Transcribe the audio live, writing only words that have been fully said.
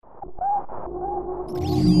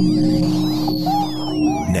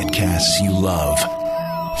Netcasts you love.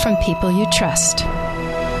 From people you trust.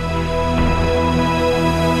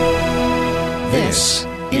 This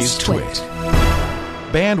is Twit.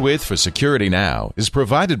 Bandwidth for Security Now is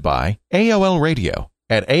provided by AOL Radio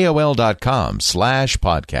at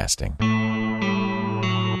AOL.com/podcasting.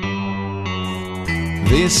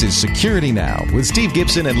 This is Security Now with Steve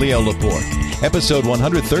Gibson and Leo Laporte, episode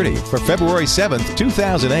 130 for February 7th,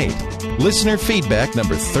 2008. Listener feedback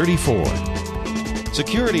number 34.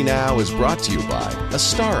 Security Now is brought to you by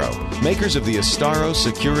Astaro, makers of the Astaro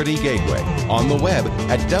Security Gateway, on the web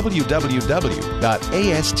at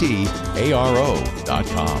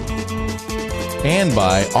www.astaro.com. And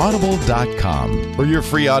by Audible.com. For your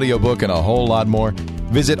free audiobook and a whole lot more,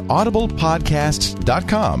 visit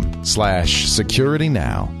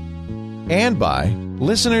audiblepodcast.com/securitynow. And by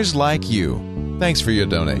listeners like you. Thanks for your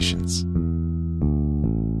donations.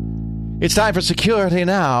 It's time for Security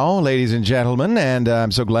Now, ladies and gentlemen, and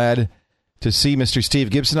I'm so glad to see Mr.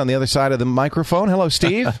 Steve Gibson on the other side of the microphone. Hello,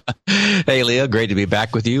 Steve. Hey, Leo. Great to be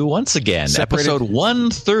back with you once again. Episode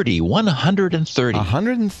 130. 130.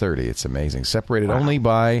 130. It's amazing. Separated only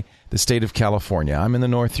by the state of California. I'm in the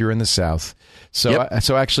north, you're in the south. So,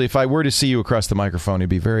 so actually, if I were to see you across the microphone, it'd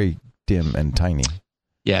be very dim and tiny.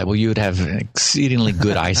 Yeah, well, you would have exceedingly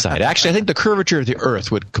good eyesight. Actually, I think the curvature of the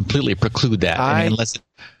Earth would completely preclude that. I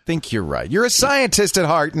think you're right. You're a scientist at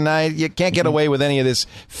heart, and you can't get away with any of this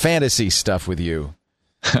fantasy stuff with you.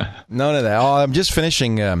 None of that. Oh, I'm just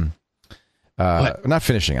finishing. Not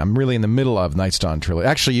finishing. I'm really in the middle of Night's Dawn Trilogy.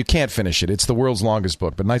 Actually, you can't finish it. It's the world's longest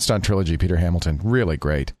book, but Night's Dawn Trilogy, Peter Hamilton, really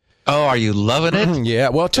great. Oh, are you loving it? Yeah.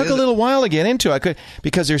 Well, it took a little while to get into it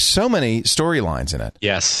because there's so many storylines in it.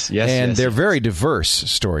 Yes. And they're very diverse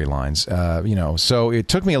storylines. So it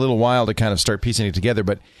took me a little while to kind of start piecing it together,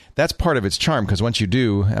 but that's part of its charm because once you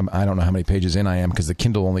do, I don't know how many pages in I am because the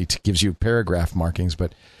Kindle only gives you paragraph markings,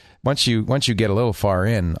 but once you get a little far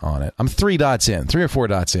in on it, I'm 3 or 4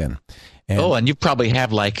 dots in. And you probably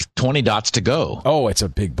have like 20 dots to go. Oh, it's a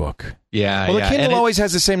big book. Yeah. Well, the Kindle always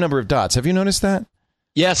has the same number of dots. Have you noticed that?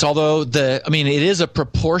 Yes, although it is a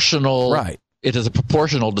proportional. Right. It is a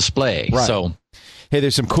proportional display. Right. So, hey,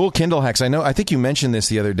 there's some cool Kindle hacks. I think you mentioned this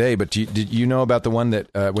the other day, but did you know about the one that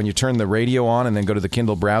when you turn the radio on and then go to the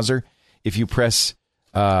Kindle browser, if you press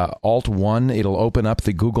Alt-1, it'll open up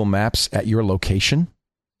the Google Maps at your location?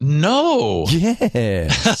 No.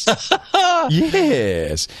 Yes.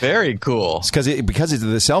 Yes. Very cool. It's because it's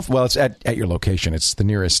the it's at your location. It's the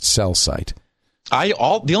nearest cell site.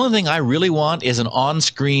 The only thing I really want is an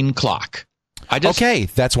on-screen clock. Okay,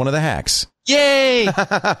 that's one of the hacks. Yay!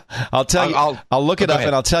 I'll tell you. I'll look it up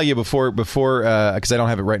and I'll tell you before because I don't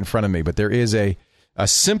have it right in front of me. But there is a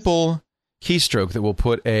simple keystroke that will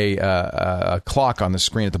put a clock on the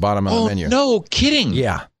screen at the bottom of the menu. No kidding!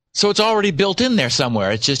 Yeah. So it's already built in there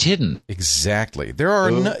somewhere. It's just hidden. Exactly. There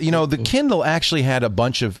are the Kindle actually had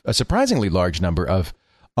a surprisingly large number of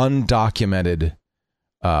undocumented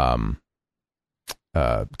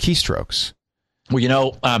keystrokes.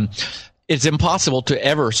 Well, it's impossible to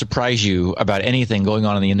ever surprise you about anything going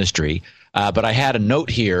on in the industry. But I had a note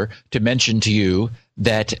here to mention to you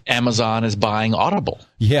that Amazon is buying Audible.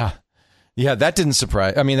 Yeah. Yeah, that didn't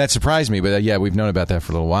surprise. I mean, that surprised me, but we've known about that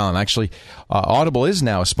for a little while. And actually, Audible is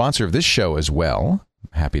now a sponsor of this show as well.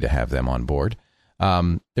 Happy to have them on board.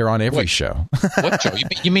 They're on every show. What show?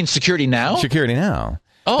 You mean Security Now? Security Now.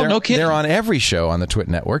 Oh, no kidding. They're on every show on the Twit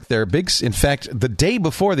Network. They're big. In fact, the day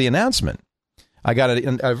before the announcement, I got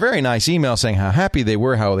a very nice email saying how happy they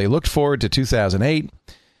were, how they looked forward to 2008,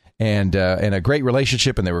 and a great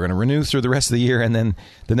relationship, and they were going to renew through the rest of the year. And then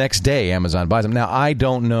the next day, Amazon buys them. Now, I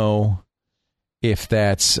don't know if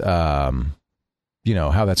that's how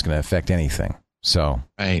that's going to affect anything. So,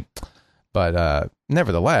 right. But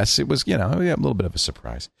nevertheless, it was, a little bit of a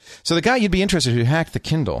surprise. So the guy you'd be interested who hacked the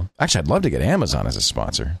Kindle, actually, I'd love to get Amazon as a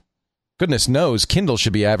sponsor. Goodness knows Kindle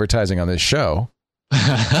should be advertising on this show.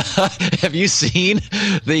 Have you seen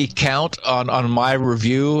the count on my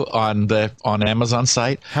review on Amazon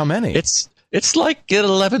site? How many? It's like at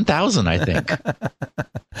 11,000, I think.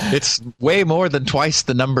 It's way more than twice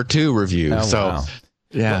the number 2 review. Oh, so, wow.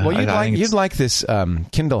 Yeah. Well, you'd like this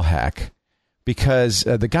Kindle hack because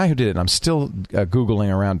the guy who did it, and I'm still Googling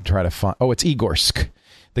around to try to find. Oh, it's Egorsk.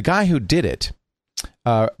 The guy who did it,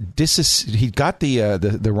 he got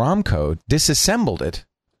the ROM code, disassembled it,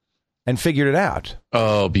 and figured it out.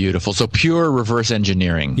 Oh, beautiful! So pure reverse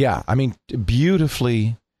engineering. Yeah, I mean,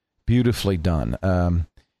 beautifully done.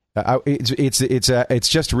 It's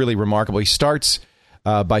just really remarkable. He starts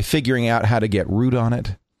by figuring out how to get root on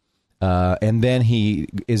it. And then he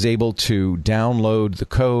is able to download the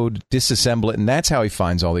code, disassemble it, and that's how he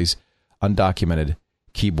finds all these undocumented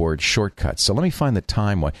keyboard shortcuts. So let me find the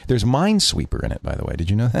time one. There's Minesweeper in it, by the way. Did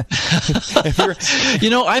you know that?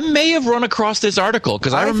 I may have run across this article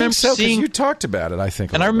because I remember seeing you talked about it. I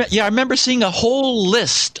think, and I remember seeing a whole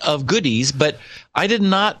list of goodies, but I did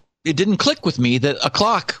not. It didn't click with me that a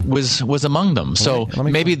clock was among them. So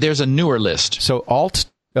maybe there's a newer list. So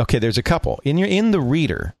Okay, there's a couple in the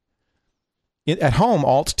reader. At home,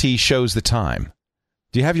 Alt-T shows the time.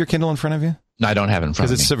 Do you have your Kindle in front of you? No, I don't have it in front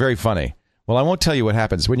of me. Because it's so very funny. Well, I won't tell you what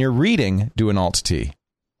happens. When you're reading, do an Alt-T.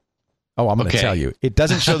 Oh, I'm going to tell you. It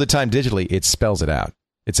doesn't show the time digitally. It spells it out.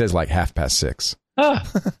 It says like 6:30.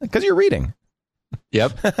 Because you're reading.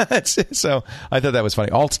 Yep. So I thought that was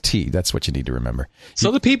funny. Alt-T, that's what you need to remember.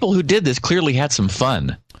 So the people who did this clearly had some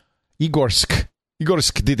fun. Igorsk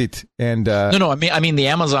did it. And No, I mean the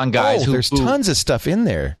Amazon guys. There's tons of stuff in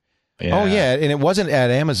there. Yeah. Oh, yeah, and it wasn't at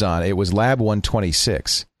Amazon. It was Lab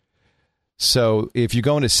 126. So if you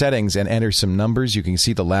go into settings and enter some numbers, you can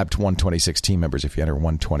see the Lab 126 team members if you enter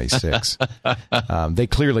 126. They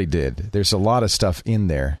clearly did. There's a lot of stuff in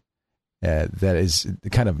there that is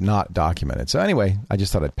kind of not documented. So anyway, I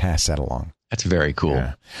just thought I'd pass that along. That's very cool.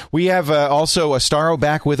 Yeah. We have also Astaro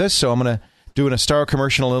back with us, so I'm going to do an Astaro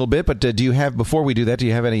commercial in a little bit. But before we do that, do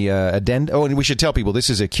you have any addenda? Oh, and we should tell people this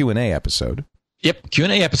is a Q&A episode. Yep,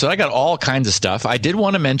 Q&A episode. I got all kinds of stuff. I did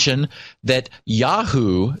want to mention that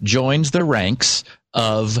Yahoo joins the ranks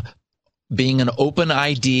of being an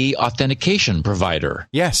OpenID authentication provider.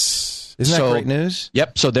 Yes. Isn't that great news?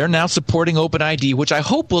 Yep. So they're now supporting OpenID, which I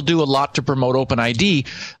hope will do a lot to promote OpenID.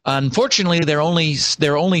 Unfortunately, they're only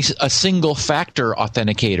a single factor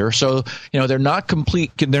authenticator. So, they're not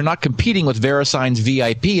competing with VeriSign's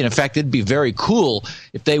VIP. And in fact, it'd be very cool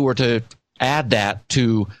if they were to add that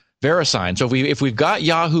to VeriSign. So if we've got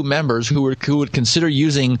Yahoo members who would consider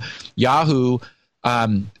using Yahoo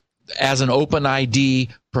as an OpenID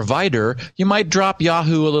provider, you might drop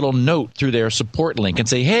Yahoo a little note through their support link and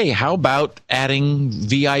say, hey, how about adding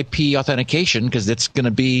VIP authentication? Because it's going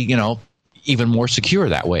to be, even more secure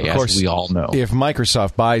that way, of course, as we all know. If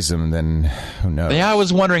Microsoft buys them, then who knows? Yeah, I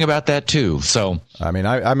was wondering about that too. So, I mean,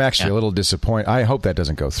 I'm actually a little disappointed. I hope that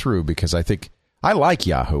doesn't go through because I think I like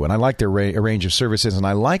Yahoo, and I like their range of services, and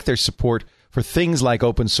I like their support for things like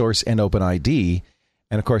open source and OpenID.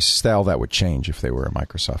 And, of course, all that would change if they were a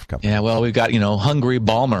Microsoft company. Yeah, well, we've got, Hungry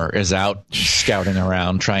Ballmer is out scouting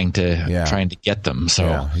around trying to get them. So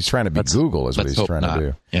yeah, he's trying to be Google is what he's trying to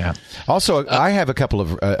do. Yeah. Also, I have a couple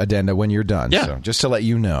of addenda when you're done. Yeah. So just to let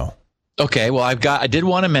you know. Okay, well, I did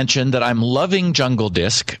want to mention that I'm loving Jungle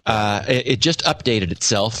Disk. It just updated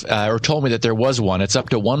itself, or told me that there was one. It's up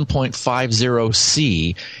to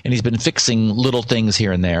 1.50C, and he's been fixing little things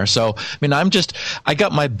here and there. So, I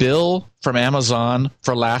got my bill from Amazon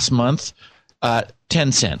for last month,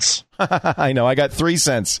 10 cents. I know. I got 3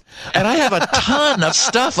 cents. And I have a ton of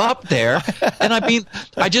stuff up there. And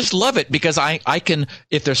I just love it because I can,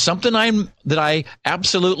 if there's something that I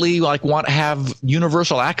absolutely want to have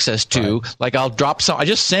universal access to, right. Like I'll drop some. I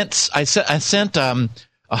sent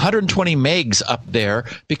 120 megs up there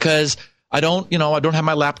because I don't have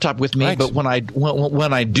my laptop with me, right. But when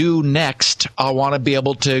I do next, I want to be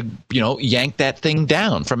able to, yank that thing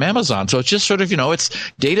down from Amazon. So it's just sort of, it's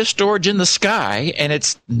data storage in the sky, and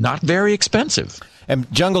it's not very expensive. And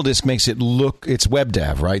Jungle Disk makes it look, it's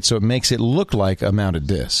WebDAV, right? So it makes it look like a mounted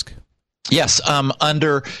disk. Yes,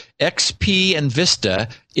 under XP and Vista,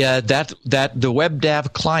 that the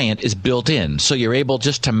WebDAV client is built in, so you're able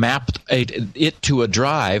just to map it to a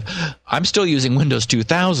drive. I'm still using Windows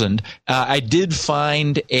 2000. I did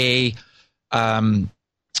find I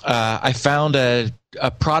found a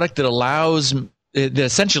product that allows. It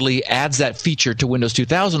essentially adds that feature to Windows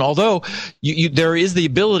 2000. Although there is the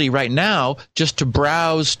ability right now just to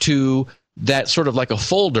browse to that sort of like a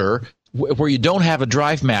folder where you don't have a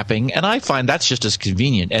drive mapping, and I find that's just as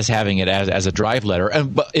convenient as having it as a drive letter.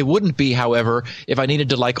 But it wouldn't be, however, if I needed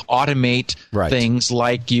to automate things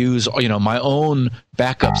like use my own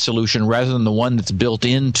backup solution rather than the one that's built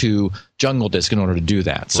into Jungle Disk in order to do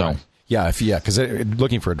that. So because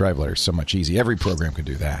looking for a drive letter is so much easy. Every program could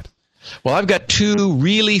do that. Well, I've got 2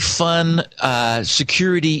 really fun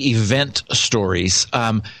security event stories.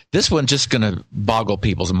 This one's just going to boggle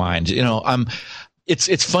people's minds.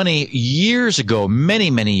 It's funny. Years ago,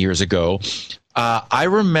 many years ago, I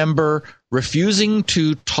remember refusing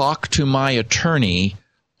to talk to my attorney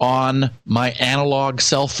on my analog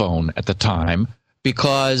cell phone at the time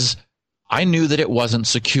because I knew that it wasn't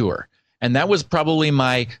secure. And that was probably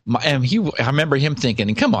I remember him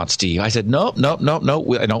thinking, come on, Steve. I said, no.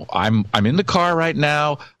 I'm in the car right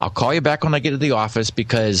now. I'll call you back when I get to the office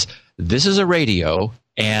because this is a radio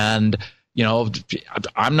and,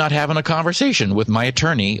 I'm not having a conversation with my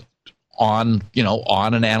attorney on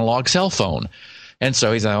an analog cell phone. And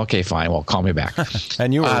so he's like, okay, fine. Well, call me back.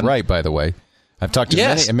 And you were right, by the way. I've talked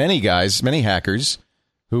to many guys, many hackers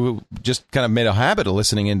who just kind of made a habit of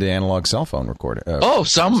listening into analog cell phone recording.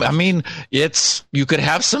 You could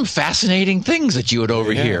have some fascinating things that you would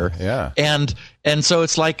overhear. Yeah. And so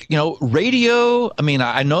it's like, radio. I mean,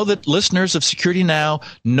 I know that listeners of Security Now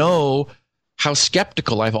know how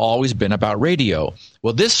skeptical I've always been about radio.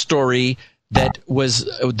 Well, this story that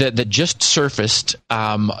just surfaced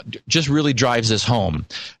just really drives this home.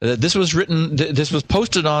 This was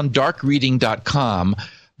posted on darkreading.com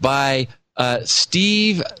by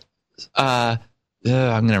Steve. I'm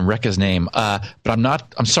going to wreck his name, but I'm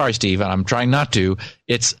not. I'm sorry, Steve. I'm trying not to.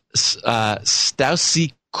 It's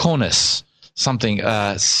Stasiakonis something.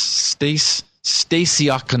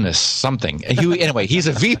 Stasiakonis something. Anyway, he's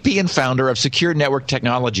a VP and founder of Secure Network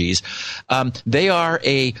Technologies. They are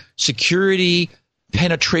a security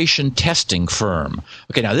penetration testing firm.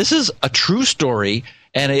 Okay, now this is a true story,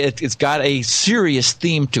 and it's got a serious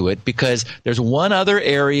theme to it because there's one other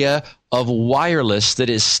area of wireless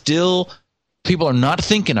that is still people are not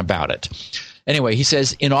thinking about it. Anyway, he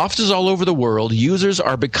says, in offices all over the world, users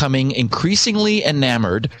are becoming increasingly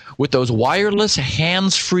enamored with those wireless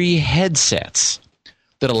hands-free headsets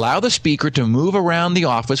that allow the speaker to move around the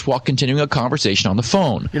office while continuing a conversation on the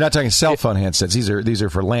phone. You're not talking cell phone handsets. These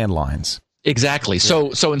are for landlines. Exactly.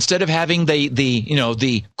 So instead of having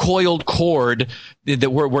the coiled cord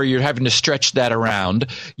where you're having to stretch that around,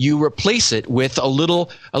 you replace it with a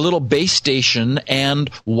little base station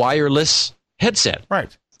and wireless headset.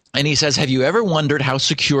 Right. And he says, have you ever wondered how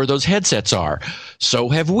secure those headsets are? So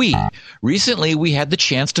have we. Recently, we had the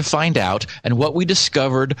chance to find out, and what we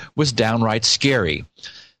discovered was downright scary.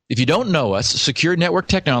 If you don't know us, Secure Network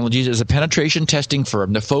Technologies is a penetration testing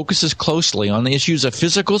firm that focuses closely on the issues of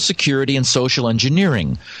physical security and social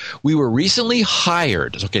engineering. We were recently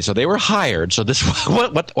hired. Okay, so they were hired. So this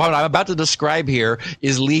what I'm about to describe here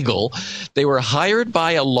is legal. They were hired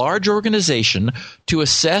by a large organization to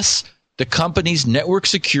assess the company's network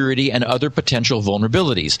security and other potential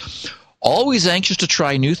vulnerabilities. Always anxious to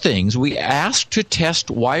try new things, we asked to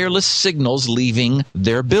test wireless signals leaving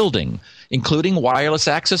their building, including wireless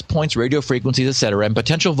access points, radio frequencies, etc., and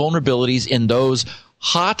potential vulnerabilities in those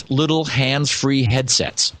hot little hands-free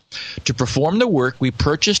headsets. To perform the work, we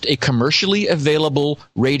purchased a commercially available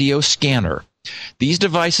radio scanner. These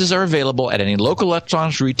devices are available at any local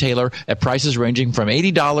electronics retailer at prices ranging from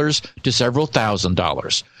 $80 to several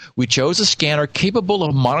 $1,000s. We chose a scanner capable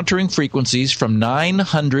of monitoring frequencies from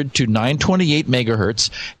 900 to 928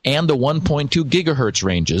 megahertz and the 1.2 gigahertz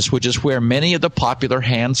ranges, which is where many of the popular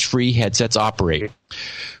hands-free headsets operate.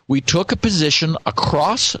 We took a position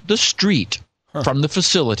across the street from the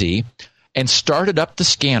facility and started up the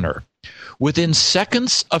scanner. Within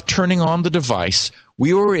seconds of turning on the device,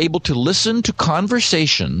 we were able to listen to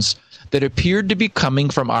conversations that appeared to be coming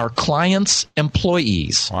from our clients'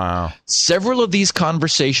 employees. Wow. Several of these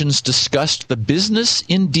conversations discussed the business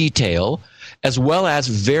in detail, as well as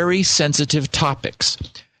very sensitive topics.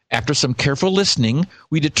 After some careful listening,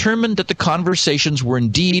 we determined that the conversations were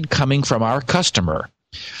indeed coming from our customer.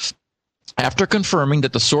 After confirming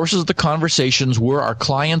that the sources of the conversations were on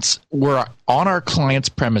our client's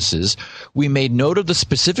premises, we made note of the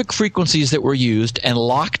specific frequencies that were used and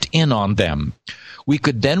locked in on them. We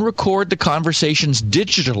could then record the conversations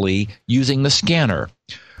digitally using the scanner.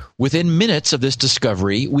 Within minutes of this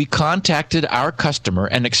discovery, we contacted our customer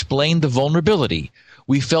and explained the vulnerability.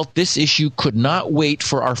 We felt this issue could not wait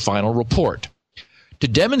for our final report. To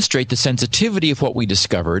demonstrate the sensitivity of what we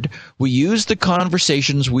discovered, we used the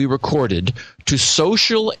conversations we recorded to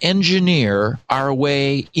social engineer our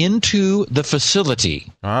way into the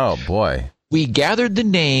facility. Oh, boy. We gathered the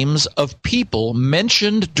names of people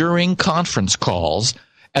mentioned during conference calls,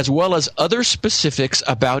 as well as other specifics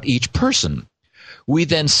about each person. We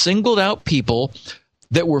then singled out people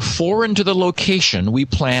that were foreign to the location we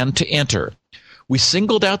planned to enter. We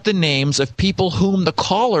singled out the names of people whom the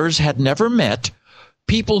callers had never met,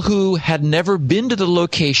 people who had never been to the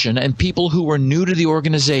location, and people who were new to the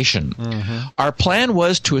organization. Mm-hmm. Our plan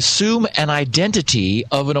was to assume an identity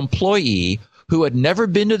of an employee who had never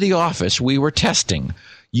been to the office we were testing.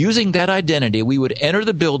 Using that identity, we would enter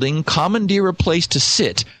the building, commandeer a place to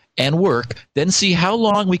sit and work, then see how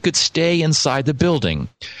long we could stay inside the building.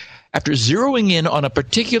 After zeroing in on a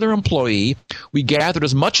particular employee, we gathered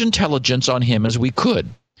as much intelligence on him as we could.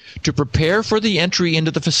 To prepare for the entry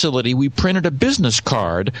into the facility, we printed a business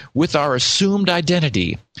card with our assumed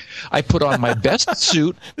identity. I put on my best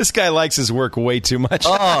suit. This guy likes his work way too much.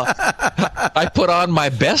 I put on my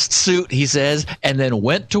best suit, he says, and then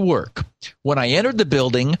went to work. When I entered the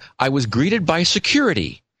building, I was greeted by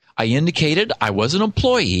security. I indicated I was an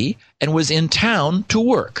employee and was in town to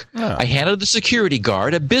work. Oh. I handed the security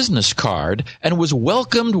guard a business card and was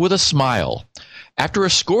welcomed with a smile. After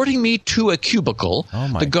escorting me to a cubicle,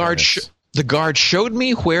 the guard showed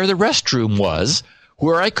me where the restroom was,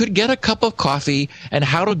 where I could get a cup of coffee, and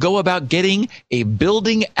how to go about getting a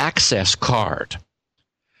building access card.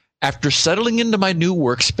 After settling into my new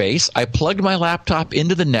workspace, I plugged my laptop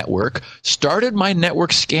into the network, started my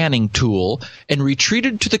network scanning tool, and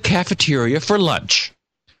retreated to the cafeteria for lunch.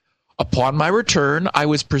 Upon my return, I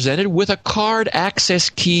was presented with a card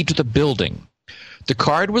access key to the building. The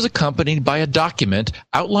card was accompanied by a document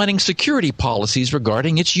outlining security policies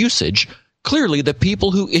regarding its usage. Clearly, the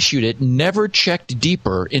people who issued it never checked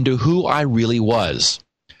deeper into who I really was.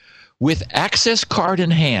 With access card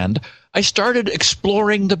in hand, I started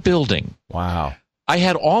exploring the building. Wow. I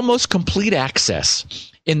had almost complete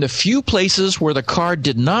access. In the few places where the card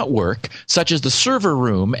did not work, such as the server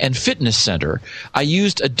room and fitness center, I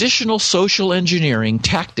used additional social engineering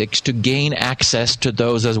tactics to gain access to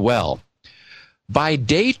those as well. By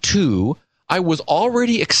day 2, I was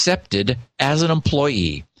already accepted as an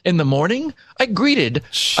employee. In the morning, I was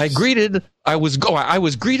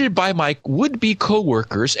greeted by my would-be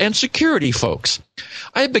coworkers and security folks.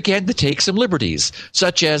 I began to take some liberties,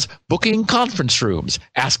 such as booking conference rooms,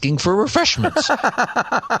 asking for refreshments,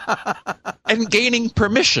 and gaining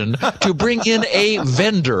permission to bring in a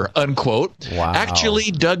vendor, unquote. Wow.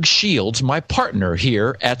 Actually, Doug Shields, my partner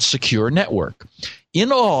here at Secure Network.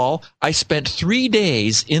 In all, I spent 3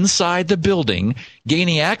 days inside the building,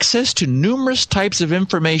 gaining access to numerous types of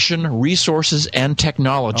information, resources, and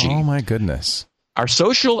technology. Oh, my goodness. Our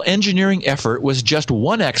social engineering effort was just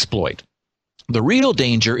one exploit. The real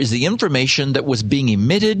danger is the information that was being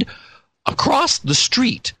emitted across the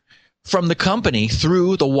street from the company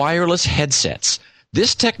through the wireless headsets.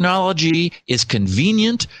 This technology is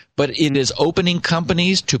convenient, but it is opening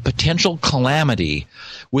companies to potential calamity.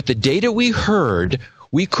 With the data we heard,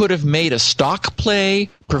 we could have made a stock play,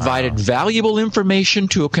 provided valuable information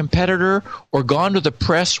to a competitor, or gone to the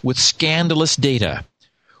press with scandalous data.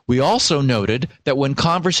 We also noted that when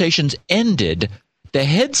conversations ended, the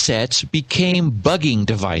headsets became bugging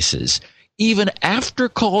devices. Even after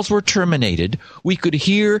calls were terminated, we could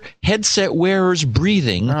hear headset wearers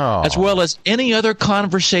breathing, as well as any other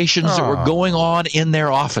conversations that were going on in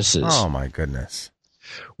their offices. Oh, my goodness.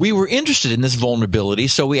 We were interested in this vulnerability,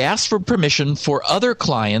 so we asked for permission for other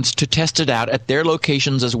clients to test it out at their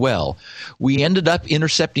locations as well. We ended up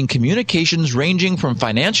intercepting communications ranging from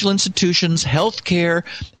financial institutions, healthcare,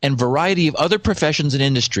 and variety of other professions and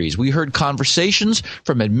industries. We heard conversations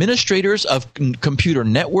from administrators of computer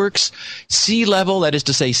networks, C-level, that is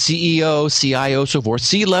to say CEO, CIO, so forth,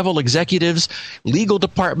 C-level executives, legal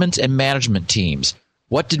departments, and management teams.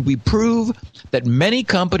 What did we prove? That many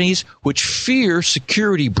companies which fear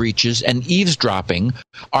security breaches and eavesdropping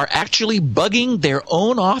are actually bugging their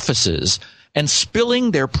own offices and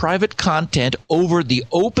spilling their private content over the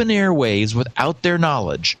open airwaves without their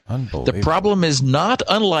knowledge. The problem is not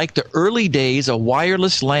unlike the early days of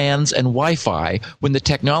wireless LANs and Wi-Fi when the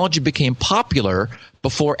technology became popular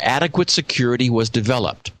before adequate security was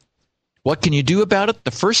developed. What can you do about it?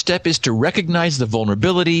 The first step is to recognize the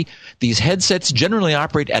vulnerability. These headsets generally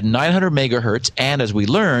operate at 900 megahertz and, as we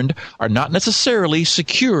learned, are not necessarily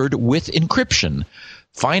secured with encryption.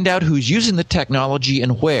 Find out who's using the technology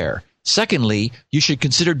and where. Secondly, you should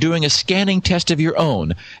consider doing a scanning test of your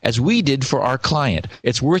own, as we did for our client.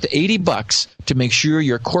 It's worth $80 to make sure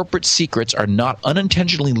your corporate secrets are not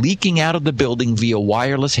unintentionally leaking out of the building via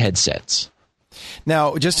wireless headsets.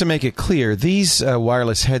 Now, just to make it clear, these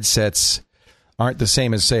wireless headsets aren't the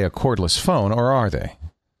same as, say, a cordless phone, or are they?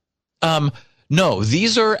 No,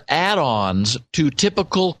 these are add-ons to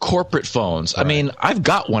typical corporate phones. Right. I mean, I've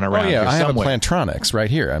got one around here somewhere. I have a Plantronics right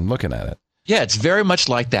here. I'm looking at it. Yeah, it's very much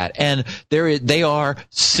like that. And they are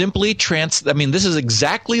simply this is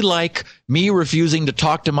exactly like me refusing to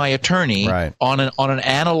talk to my attorney on an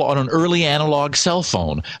early analog cell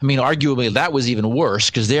phone. I mean, arguably that was even worse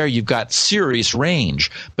because there you've got serious range.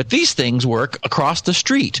 But these things work across the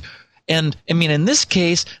street. And I mean, in this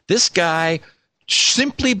case, this guy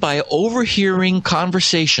simply by overhearing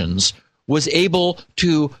conversations was able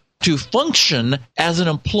to function as an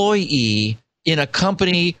employee in a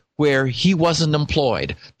company where he wasn't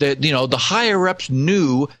employed. The higher ups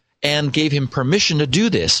knew and gave him permission to do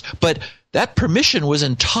this. But that permission was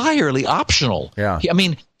entirely optional. Yeah. I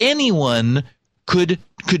mean, anyone could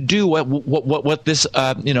do what this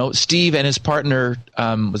Steve and his partner,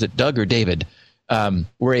 was it Doug or David,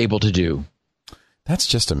 were able to do. That's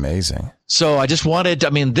just amazing. So I just wanted,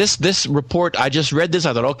 this report, I just read this.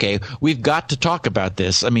 I thought, okay, we've got to talk about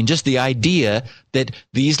this. I mean, just the idea that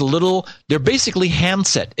these they're basically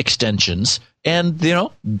handset extensions, and,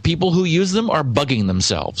 people who use them are bugging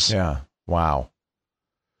themselves. Yeah. Wow.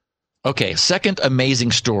 Okay. Second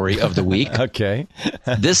amazing story of the week. Okay.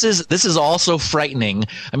 This is also frightening.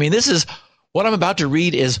 I mean, what I'm about to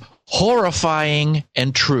read is horrifying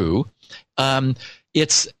and true.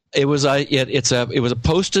 It was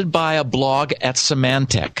posted by a blog at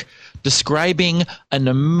Symantec describing an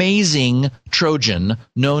amazing Trojan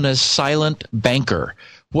known as Silent Banker.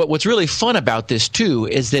 What's really fun about this too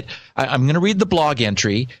is that I'm going to read the blog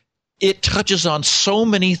entry. It touches on so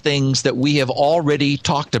many things that we have already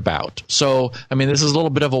talked about. So, this is a little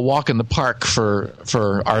bit of a walk in the park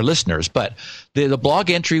for our listeners. But the blog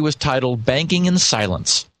entry was titled "Banking in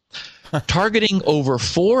Silence." Targeting over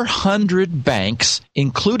 400 banks,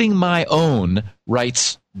 including my own,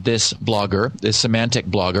 writes this Symantec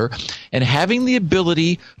blogger, and having the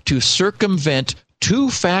ability to circumvent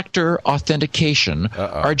two-factor authentication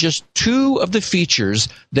are just two of the features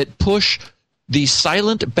that push the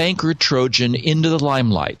Silent Banker Trojan into the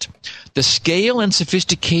limelight. The scale and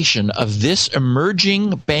sophistication of this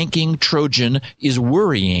emerging banking Trojan is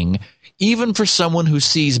worrying, even for someone who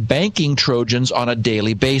sees banking Trojans on a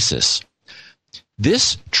daily basis.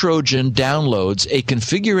 This Trojan downloads a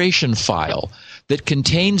configuration file that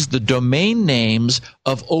contains the domain names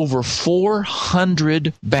of over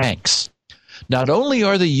 400 banks. Not only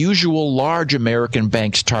are the usual large American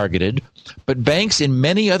banks targeted, but banks in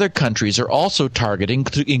many other countries are also targeting,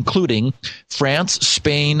 including France,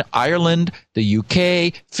 Spain, Ireland, the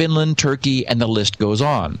UK, Finland, Turkey, and the list goes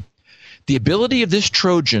on. The ability of this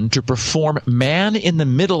Trojan to perform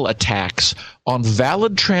man-in-the-middle attacks on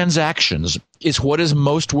valid transactions is what is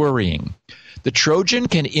most worrying. The Trojan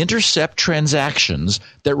can intercept transactions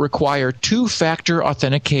that require two-factor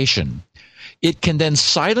authentication. It can then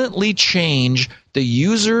silently change the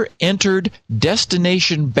user-entered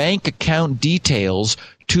destination bank account details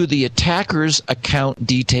to the attacker's account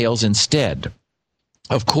details instead.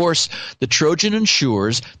 Of course, the Trojan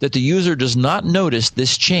ensures that the user does not notice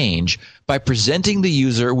this change by presenting the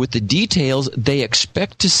user with the details they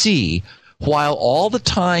expect to see, while all the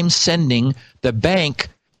time sending the bank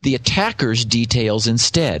the attacker's details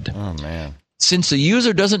instead. Oh, man. Since the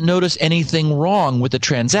user doesn't notice anything wrong with the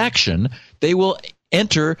transaction, they will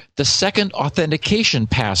enter the second authentication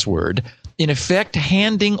password, in effect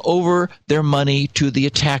handing over their money to the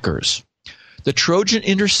attackers. The Trojan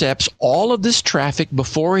intercepts all of this traffic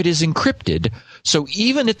before it is encrypted, so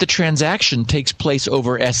even if the transaction takes place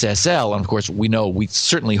over SSL, and of course we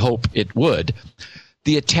certainly hope it would,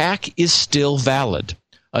 the attack is still valid.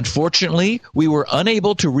 Unfortunately, we were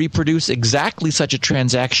unable to reproduce exactly such a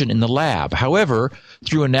transaction in the lab. However,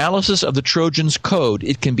 through analysis of the Trojan's code,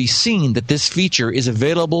 it can be seen that this feature is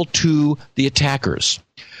available to the attackers.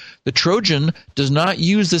 The Trojan does not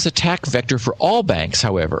use this attack vector for all banks,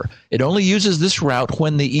 however. It only uses this route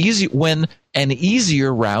when an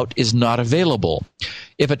easier route is not available.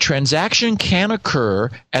 If a transaction can occur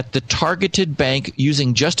at the targeted bank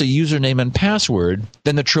using just a username and password,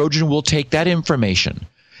 then the Trojan will take that information.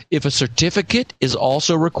 If a certificate is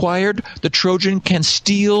also required, the Trojan can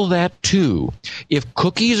steal that too. If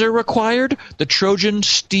cookies are required, the Trojan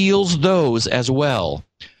steals those as well.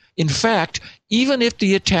 In fact, even if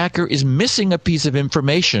the attacker is missing a piece of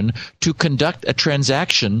information to conduct a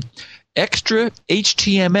transaction, extra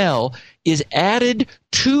HTML is added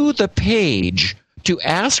to the page to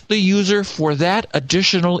ask the user for that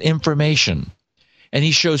additional information. And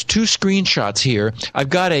he shows two screenshots here.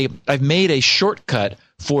 I've made a shortcut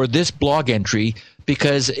for this blog entry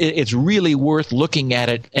because it's really worth looking at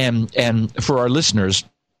it, and for our listeners,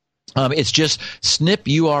 it's just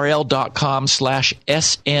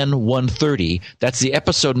snipurl.com/SN130. That's the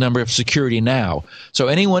episode number of Security Now. So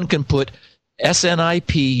anyone can put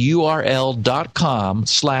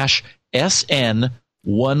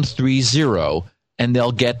snipurl.com/SN130, and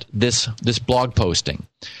they'll get this blog posting.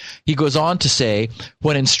 He goes on to say,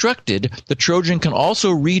 when instructed, the Trojan can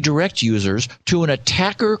also redirect users to an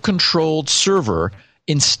attacker-controlled server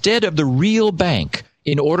instead of the real bank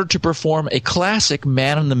in order to perform a classic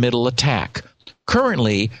man-in-the-middle attack.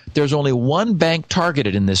 Currently, there's only one bank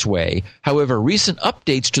targeted in this way. However, recent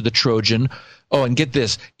updates to the Trojan, and get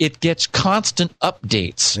this, it gets constant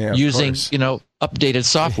updates using, updated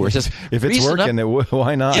software. It says, if it's working,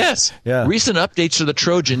 why not? Yes. Yeah. Recent updates to the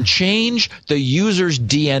Trojan change the user's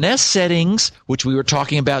DNS settings, which we were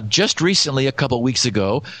talking about just recently a couple weeks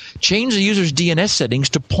ago. Change the user's DNS settings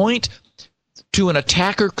to point to an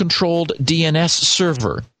attacker-controlled DNS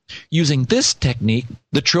server. Using this technique,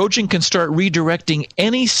 the Trojan can start redirecting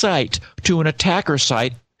any site to an attacker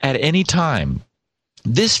site at any time.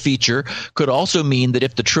 This feature could also mean that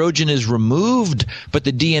if the Trojan is removed but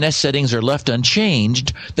the DNS settings are left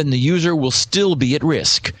unchanged, then the user will still be at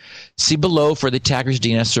risk. See below for the attacker's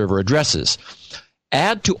DNS server addresses.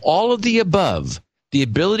 Add to all of the above the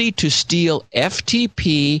ability to steal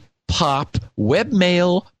FTP, POP,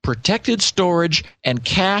 webmail, protected storage, and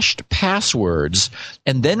cached passwords,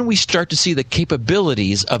 and then we start to see the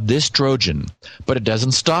capabilities of this Trojan. But it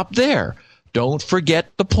doesn't stop there. Don't forget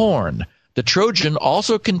the porn. The Trojan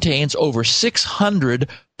also contains over 600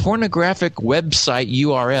 pornographic website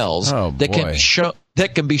URLs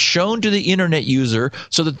that can be shown to the internet user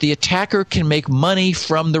so that the attacker can make money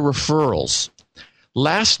from the referrals.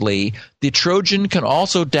 Lastly, the Trojan can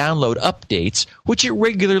also download updates, which it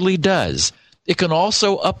regularly does. It can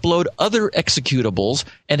also upload other executables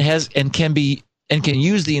and can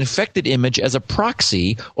use the infected image as a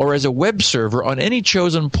proxy or as a web server on any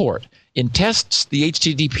chosen port. In tests, the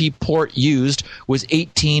HTTP port used was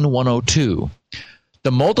 18102.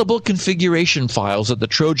 The multiple configuration files that the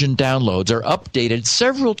Trojan downloads are updated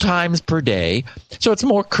several times per day, so it's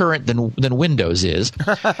more current than Windows is.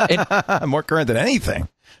 More current than anything.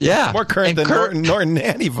 Yeah. More current than Norton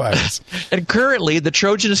antivirus. And currently, the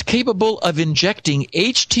Trojan is capable of injecting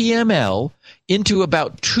HTML into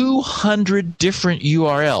about 200 different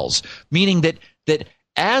URLs, meaning that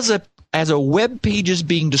as a web page is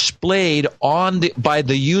being displayed by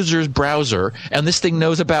the user's browser, and this thing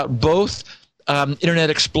knows about both Internet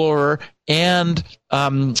Explorer and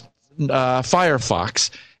Firefox,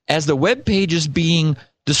 as the web page is being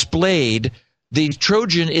displayed, the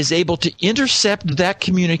Trojan is able to intercept that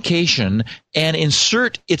communication and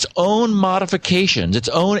insert its own modifications, its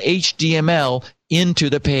own HTML into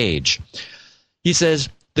the page. He says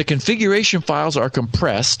the configuration files are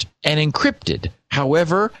compressed and encrypted.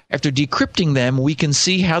 However, after decrypting them, we can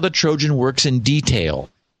see how the Trojan works in detail.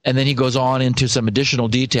 And then he goes on into some additional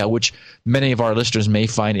detail, which many of our listeners may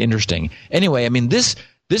find interesting. Anyway, I mean, this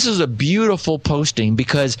is a beautiful posting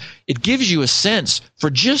because it gives you a sense for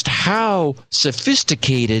just how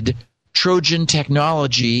sophisticated Trojan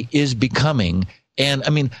technology is becoming. And, I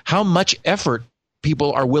mean, how much effort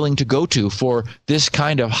people are willing to go to for this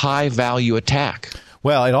kind of high-value attack.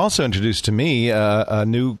 Well, it also introduced to me a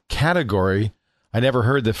new category. I never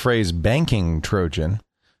heard the phrase banking Trojan,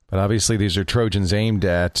 but obviously these are Trojans aimed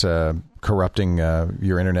at corrupting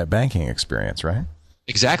your internet banking experience, right?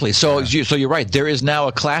 Exactly. So you're right. There is now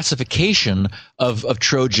a classification of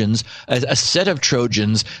Trojans, a set of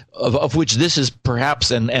Trojans of which this is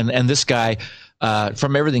perhaps, and this guy,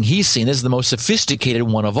 from everything he's seen, this is the most sophisticated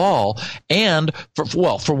one of all. And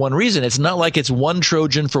for one reason, it's not like it's one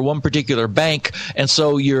Trojan for one particular bank. And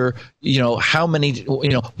so how many,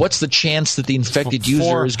 what's the chance that the infected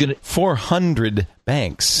user is going to 400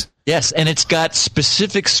 banks. Yes, and it's got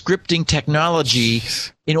specific scripting technology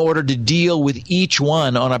in order to deal with each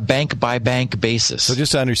one on a bank-by-bank basis. So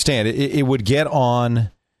just to understand, it would get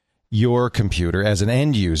on your computer as an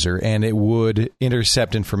end user, and it would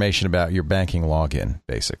intercept information about your banking login,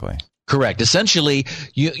 basically. Correct. Essentially,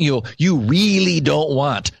 you really don't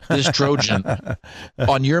want this Trojan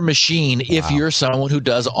on your machine if you're someone who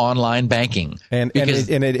does online banking. And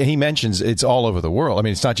he mentions it's all over the world. I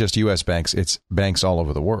mean, it's not just U.S. banks; it's banks all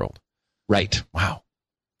over the world. Right. Wow.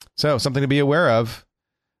 So something to be aware of.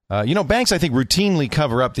 Banks, I think, routinely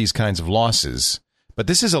cover up these kinds of losses, but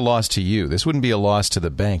this is a loss to you. This wouldn't be a loss to the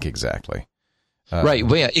bank exactly. Right.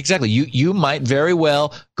 Well, yeah, exactly. You might very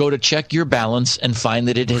well go to check your balance and find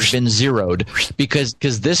that it has been zeroed because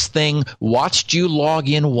this thing watched you log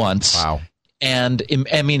in once. Wow. And,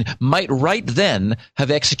 I mean, might right then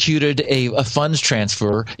have executed a funds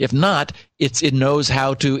transfer. If not, it knows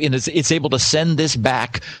how to, and it's able to send this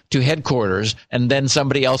back to headquarters, and then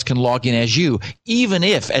somebody else can log in as you. Even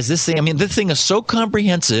if, as this thing is so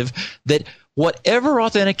comprehensive that whatever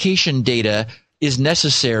authentication data is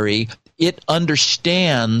necessary, it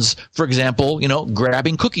understands, for example,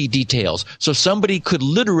 grabbing cookie details. So somebody could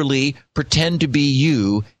literally pretend to be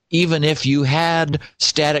you, even if you had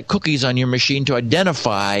static cookies on your machine to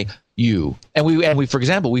identify you. And we, for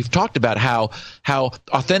example, we've talked about how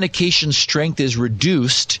authentication strength is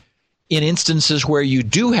reduced in instances where you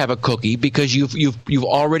do have a cookie because you've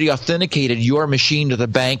already authenticated your machine to the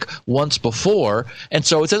bank once before, and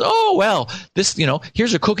so it says, oh well, this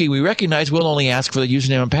here's a cookie we recognize. We'll only ask for the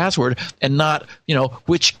username and password, and not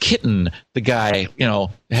which kitten the guy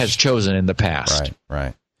has chosen in the past.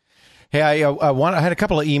 Right. Hey, I had a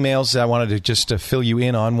couple of emails I wanted to just fill you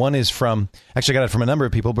in on. One is from, actually I got it from a number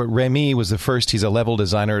of people, but Remy was the first. He's a level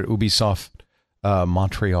designer at Ubisoft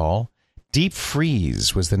Montreal. Deep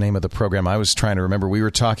Freeze was the name of the program. I was trying to remember. We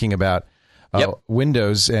were talking about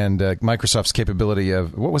Windows and Microsoft's capability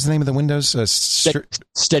of, what was the name of the Windows?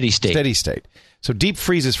 Steady State. Steady State. So Deep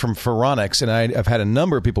Freeze is from Phoronix, and I've had a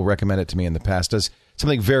number of people recommend it to me in the past. Does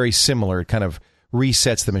something very similar. It kind of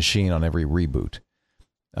resets the machine on every reboot.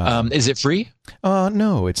 Is it free?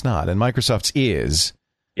 No, it's not. And Microsoft's is.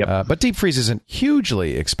 Yep. But Deep Freeze isn't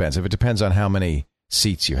hugely expensive. It depends on how many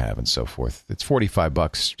seats you have and so forth. It's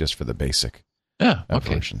 $45 just for the basic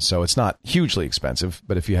version. So it's not hugely expensive,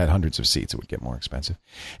 but if you had hundreds of seats, it would get more expensive.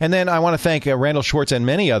 And then I want to thank Randall Schwartz and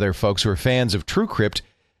many other folks who are fans of TrueCrypt.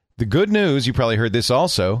 The good news, you probably heard this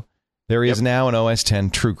also, there is now an OS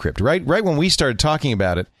X TrueCrypt. Right when we started talking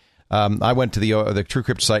about it, I went to the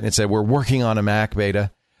TrueCrypt site and it said, we're working on a Mac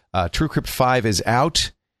beta. TrueCrypt 5 is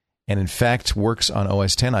out and, in fact, works on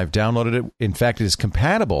OS X. I've downloaded it. In fact, it is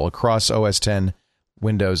compatible across OS X,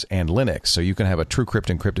 Windows, and Linux. So you can have a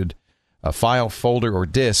TrueCrypt encrypted file, folder, or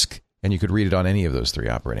disk, and you could read it on any of those three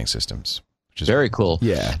operating systems. Which is very cool.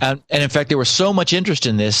 Yeah. And in fact, there was so much interest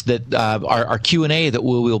in this that our Q&A that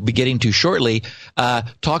we'll be getting to shortly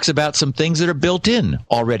talks about some things that are built in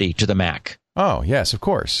already to the Mac. Oh, yes, of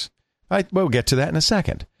course. We'll get to that in a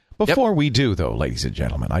second. Before we do, though, ladies and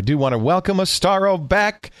gentlemen, I do want to welcome Astaro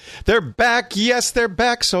back. They're back. Yes, they're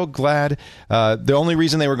back. So glad. The only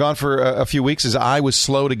reason they were gone for a few weeks is I was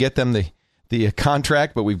slow to get them the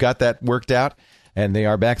contract, but we've got that worked out, and they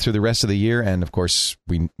are back through the rest of the year. And, of course,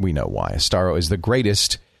 we know why. Astaro is the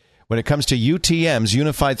greatest. When it comes to UTMs,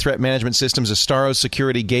 Unified Threat Management Systems, Astaro's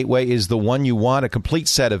Security Gateway is the one you want, a complete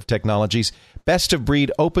set of technologies. Best of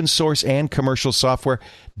breed, open source, and commercial software.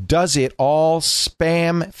 Does it all.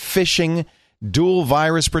 Spam, phishing, dual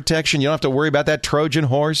virus protection. You don't have to worry about that Trojan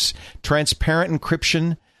horse. Transparent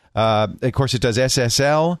encryption. Of course, it does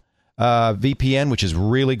SSL, VPN, which is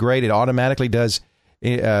really great. It automatically does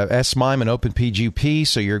SMIME and OpenPGP,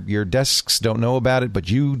 so your desks don't know about it, but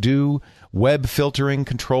you do. Web filtering,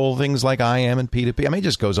 control things like IM and P2P. I mean, it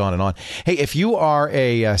just goes on and on. Hey, if you are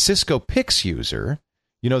a Cisco PIX user,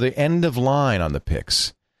 you know the end of line on the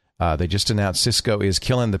PIX. They just announced Cisco is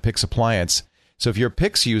killing the PIX appliance. So if you're a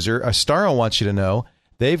PIX user, Astaro wants you to know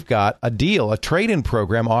they've got a deal, a trade-in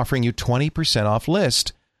program offering you 20% off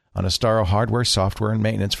list on Astaro hardware, software, and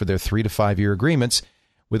maintenance for their 3 to 5 year agreements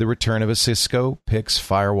with the return of a Cisco PIX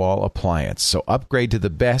firewall appliance. So upgrade to the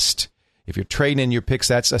best. If you're trading in your PIX,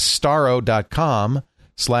 that's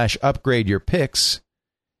astaro.com/upgrade your PIX.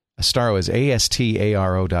 Astaro is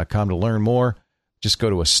ASTARO.com. To learn more, just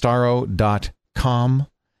go to astaro.com.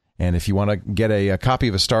 And if you want to get a copy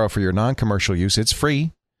of Astaro for your non-commercial use, it's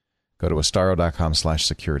free. Go to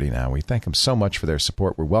astaro.com/security now. We thank them so much for their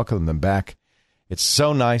support. We welcome them back. It's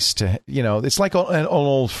so nice to, it's like an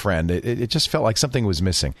old friend. It just felt like something was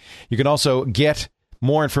missing. You can also get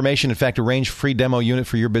more information. In fact, arrange a free demo unit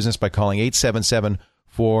for your business by calling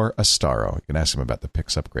 877-4-ASTARO. You can ask them about the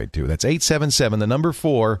PIX upgrade, too. That's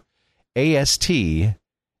 877-4-ASTARO.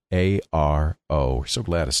 We're so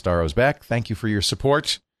glad Astaro's back. Thank you for your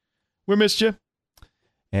support. We missed you.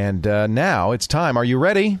 And now it's time. Are you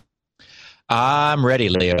ready? I'm ready,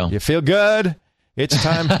 Leo. You feel good? It's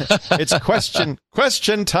time. It's question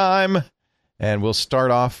time. And we'll start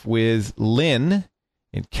off with Lynn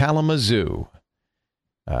in Kalamazoo.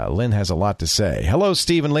 Lynn has a lot to say. Hello,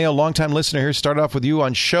 Steve and Leo. Longtime listener here. Start off with you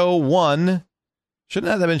on show 1. Shouldn't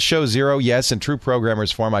that have been show 0? Yes, in true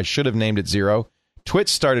programmer's form, I should have named it 0. Twitch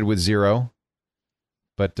started with 0.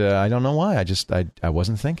 But I don't know why. I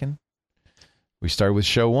wasn't thinking. We started with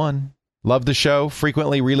show 1. Love the show.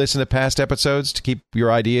 Frequently re-listen to past episodes to keep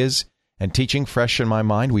your ideas and teaching fresh in my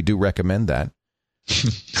mind. We do recommend that.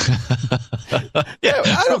 Yeah,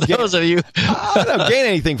 I don't gain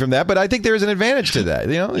anything from that, but I think there's an advantage to that.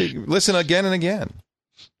 Listen again and again.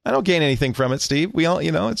 I don't gain anything from it, Steve. We all,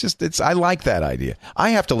 I like that idea.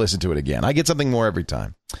 I have to listen to it again. I get something more every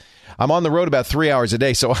time. I'm on the road about 3 hours a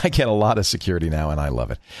day, so I get a lot of security now, and I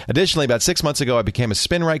love it. Additionally, about 6 months ago, I became a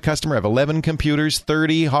SpinRite customer. I have 11 computers,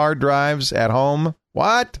 30 hard drives at home.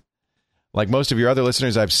 What? Like most of your other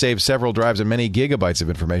listeners, I've saved several drives and many gigabytes of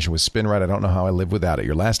information with SpinRite. I don't know how I live without it.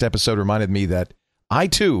 Your last episode reminded me that I,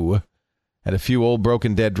 too, had a few old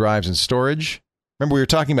broken dead drives in storage. Remember, we were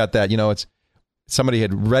talking about that. somebody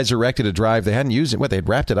had resurrected a drive. They hadn't used it. They had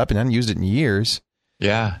wrapped it up and hadn't used it in years.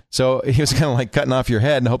 Yeah. So he was kind of like cutting off your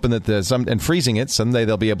head and hoping that and freezing it. Someday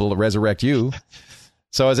they'll be able to resurrect you.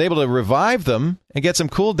 So I was able to revive them and get some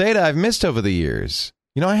cool data I've missed over the years.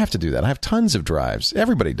 I have to do that. I have tons of drives.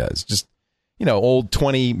 Everybody does. Just, old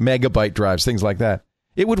 20 megabyte drives, things like that.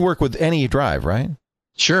 It would work with any drive, right?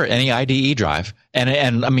 Sure, any IDE drive.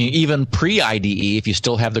 And I mean, even pre-IDE, if you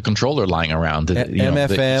still have the controller lying around.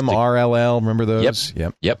 MFM, RLL, remember those?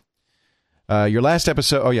 Yep. Your last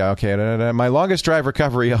episode, my longest drive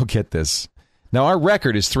recovery, I'll get this. Now, our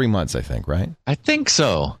record is 3 months, I think, right? I think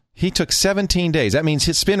so. He took 17 days. That means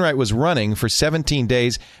his SpinRite was running for 17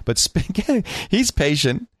 days, but he's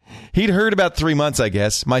patient. He'd heard about 3 months, I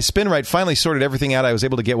guess. My SpinRite finally sorted everything out. I was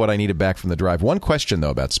able to get what I needed back from the drive. One question, though,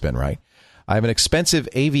 about SpinRite. I have an expensive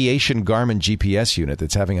aviation Garmin GPS unit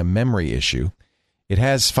that's having a memory issue. It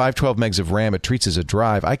has 512 megs of RAM. It treats as a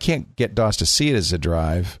drive. I can't get DOS to see it as a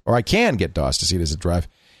drive, or I can get DOS to see it as a drive.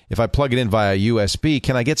 If I plug it in via USB,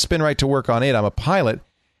 can I get SpinRite to work on it? I'm a pilot,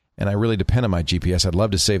 and I really depend on my GPS. I'd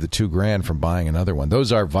love to save the $2,000 from buying another one.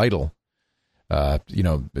 Those are vital. Those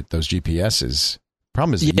GPSs.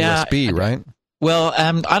 Problem is the USB, right? Well,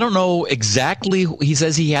 I don't know exactly. He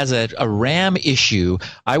says he has a RAM issue.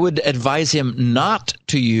 I would advise him not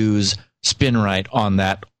to use SpinRite on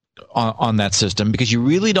that system, because you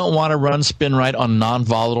really don't want to run SpinRite on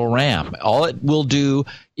non-volatile RAM. All it will do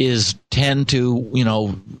is tend to,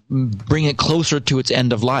 bring it closer to its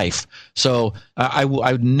end of life. So I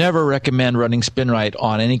would never recommend running SpinRite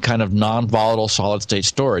on any kind of non-volatile solid-state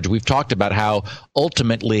storage. We've talked about how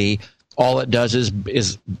ultimately all it does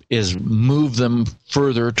is move them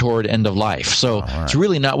further toward end of life. So It's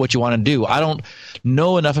really not what you want to do. I don't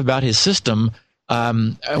know enough about his system.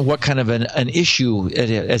 What kind of an issue,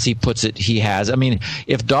 as he puts it, he has. I mean,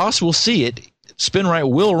 if DOS will see it,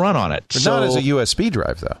 SpinRite will run on it. But not as a USB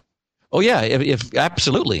drive, though. Oh, yeah, if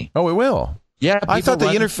absolutely. Oh, it will? Yeah. I thought the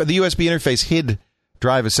USB interface hid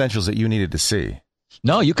drive essentials that you needed to see.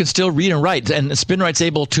 No, you can still read and write, and SpinRite's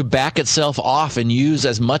able to back itself off and use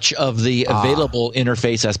as much of the available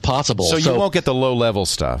interface as possible. So you won't get the low-level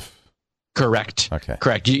stuff. Correct. Okay.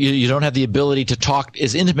 Correct. You don't have the ability to talk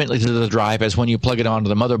as intimately to the drive as when you plug it onto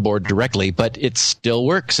the motherboard directly, but it still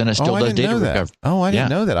works and it still does data recovery. Oh, I didn't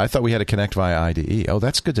know that. I thought we had to connect via IDE. Oh,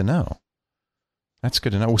 that's good to know. That's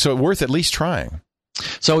good to know. So it's worth at least trying.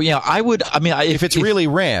 So, yeah, if it's really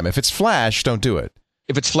RAM, if it's flash, don't do it.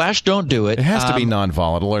 If it's flash, don't do it. It has to be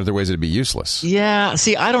non-volatile, otherwise it'd be useless. Yeah.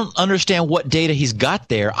 See, I don't understand what data he's got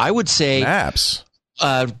there. I would say maps.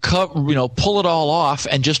 Pull it all off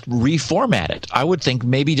and just reformat it. I would think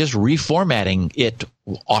maybe just reformatting it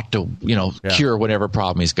ought to, cure whatever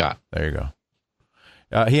problem he's got. There you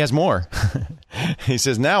go. He has more. He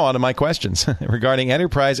says, now on to my questions regarding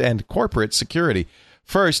enterprise and corporate security.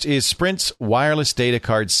 First, is Sprint's wireless data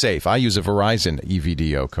card safe? I use a Verizon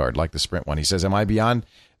EVDO card like the Sprint one. He says, am I beyond?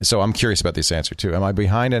 So I'm curious about this answer too. Am I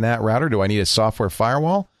behind a NAT router? Do I need a software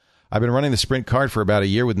firewall? I've been running the Sprint card for about a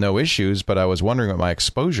year with no issues, but I was wondering what my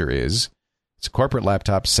exposure is. It's a corporate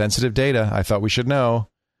laptop, sensitive data. I thought we should know.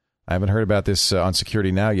 I haven't heard about this on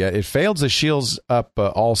Security Now yet. It failed the Shields Up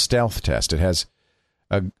All Stealth test. It has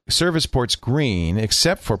service ports green,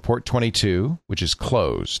 except for port 22, which is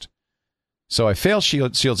closed. So I failed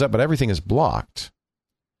Shields Up, but everything is blocked.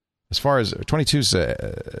 As far as 22's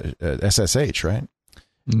SSH, right?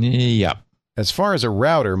 Yeah. As far as a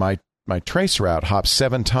router, my trace route hops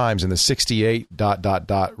 7 times in the 68 ...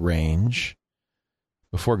 range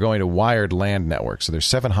before going to wired LAN network. So there's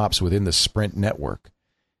 7 hops within the Sprint network.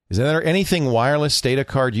 Is there anything wireless data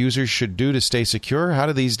card users should do to stay secure? How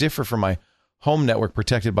do these differ from my home network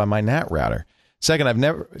protected by my NAT router?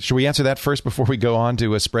 Second, should we answer that first before we go on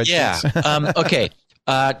to a spreadsheet? Yeah. Okay.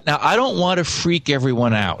 Now, I don't want to freak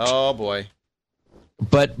everyone out. Oh, boy.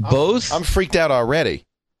 But I'm freaked out already.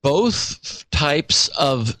 Both types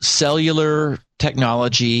of cellular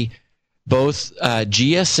technology, both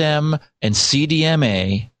GSM and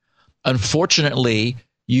CDMA, unfortunately,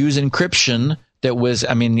 use encryption that was,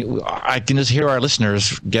 I can just hear our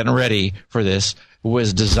listeners getting ready for this,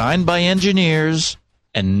 was designed by engineers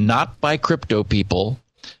and not by crypto people.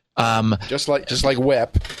 Just like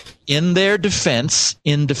WEP. In their defense,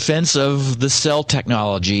 in defense of the cell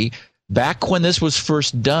technology, back when this was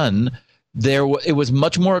first done, it was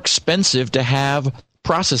much more expensive to have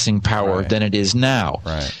processing power than it is now.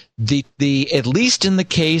 Right. The at least in the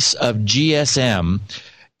case of GSM,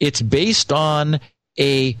 it's based on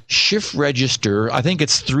a shift register. I think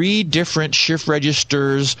it's 3 different shift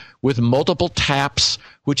registers with multiple taps,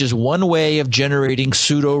 which is one way of generating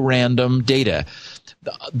pseudo-random data.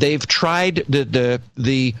 They've tried,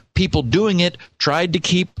 the people doing it tried to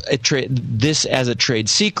keep this as a trade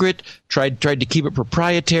secret, tried to keep it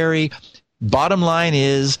proprietary. Bottom line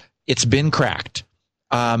is, it's been cracked.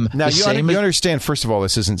 Now you understand. First of all,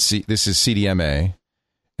 this is CDMA,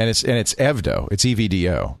 and it's EVDO. It's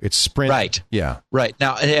EVDO. It's Sprint. Right. Yeah. Right.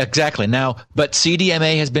 Now, exactly. Now, but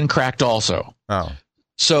CDMA has been cracked also. Oh.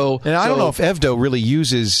 So, and I don't know if EVDO really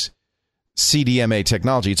uses CDMA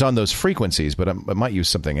technology. It's on those frequencies, but it might use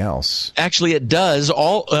something else. Actually, it does.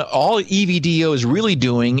 All EVDO is really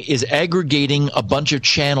doing is aggregating a bunch of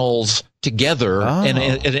channels together, and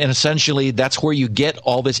essentially that's where you get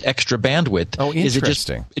all this extra bandwidth. Oh,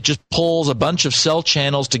 interesting. It just pulls a bunch of cell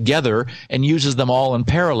channels together and uses them all in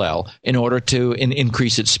parallel in order to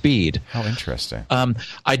increase its speed. How interesting.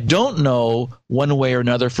 I don't know one way or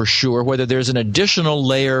another for sure whether there's an additional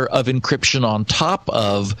layer of encryption on top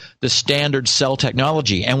of the standard cell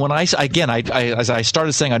technology. And when as I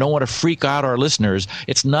started saying, I don't want to freak out our listeners,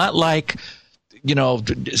 it's not like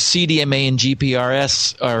CDMA and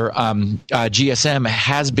GPRS or GSM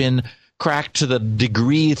has been cracked to the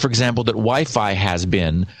degree, for example, that Wi-Fi has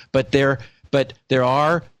been. But there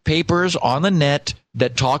are papers on the net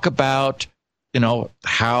that talk about,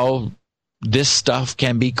 how this stuff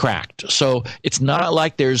can be cracked. So it's not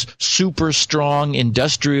like there's super strong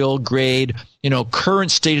industrial grade, current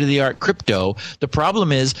state of the art crypto. The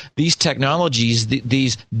problem is these technologies,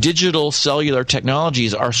 these digital cellular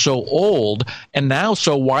technologies are so old and now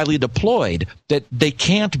so widely deployed that they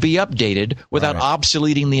can't be updated without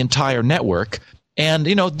obsoleting the entire network. And,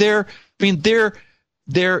 they're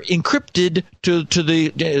encrypted to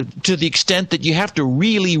the extent that you have to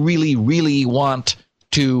really, really, really want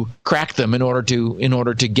to crack them in order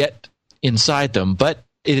to get inside them, but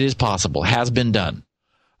it is possible. Has been done.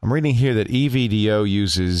 I'm reading here that EVDO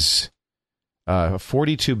uses a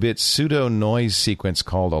 42-bit pseudo noise sequence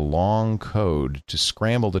called a long code to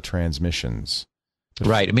scramble the transmissions.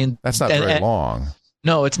 Right. I mean, that's not very long.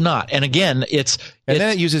 No, it's not. And again, then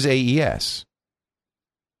it uses AES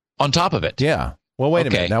on top of it. Yeah. Well, wait a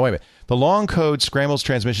minute. Now, wait a minute. The long code scrambles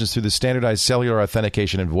transmissions through the standardized cellular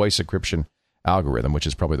authentication and voice encryption algorithm, which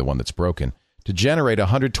is probably the one that's broken, to generate a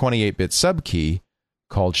 128-bit subkey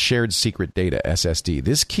called Shared Secret Data, SSD.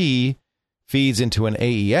 This key feeds into an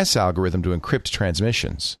AES algorithm to encrypt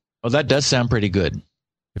transmissions. Well, that does sound pretty good.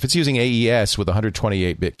 If it's using AES with a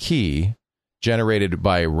 128-bit key generated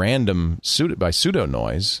by pseudo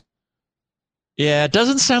noise. Yeah, it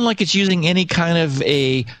doesn't sound like it's using any kind of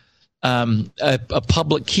a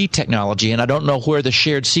public key technology, and I don't know where the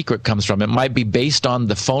shared secret comes from. It might be based on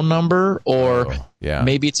the phone number, or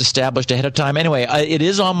maybe it's established ahead of time. Anyway, it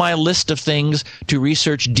is on my list of things to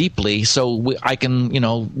research deeply, so I can,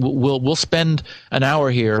 we'll spend an hour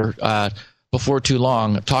here before too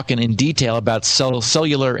long talking in detail about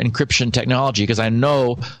cellular encryption technology, because I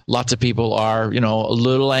know lots of people are, a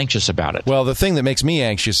little anxious about it. Well, the thing that makes me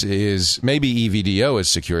anxious is maybe EVDO is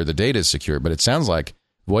secure, the data is secure, but it sounds like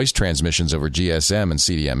voice transmissions over GSM and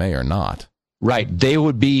CDMA are not. Right. They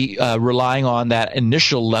would be relying on that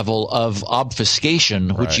initial level of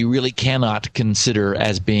obfuscation, which you really cannot consider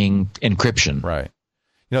as being encryption. Right.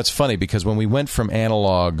 It's funny because when we went from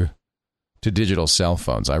analog to digital cell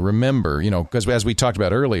phones, I remember, because as we talked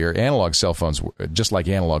about earlier, analog cell phones, just like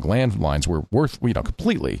analog landlines, were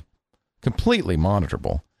completely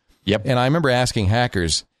monitorable. Yep. And I remember asking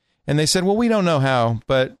hackers, and they said, well, we don't know how,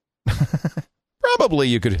 but probably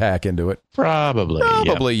you could hack into it.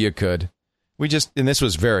 Probably you could. And this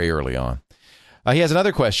was very early on. He has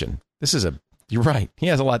another question. You're right. He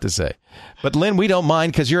has a lot to say. But Lynn, we don't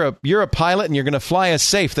mind because you're a pilot and you're going to fly us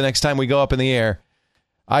safe the next time we go up in the air.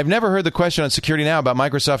 I've never heard the question on Security Now about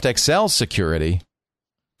Microsoft Excel security.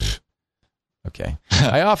 Okay.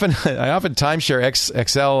 I often timeshare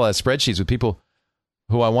Excel spreadsheets with people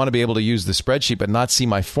who I want to be able to use the spreadsheet but not see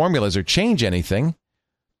my formulas or change anything.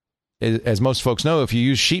 As most folks know, if you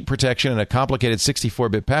use sheet protection and a complicated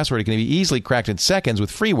 64-bit password, it can be easily cracked in seconds with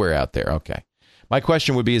freeware out there. Okay. My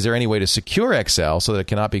question would be, is there any way to secure Excel so that it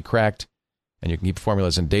cannot be cracked and you can keep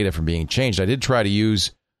formulas and data from being changed? I did try to use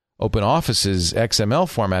OpenOffice's XML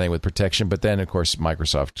formatting with protection, but then, of course,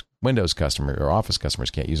 Microsoft Windows customer or Office customers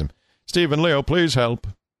can't use them. Stephen Leo, please help.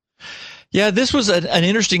 Yeah, this was an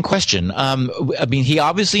interesting question. He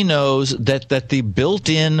obviously knows that the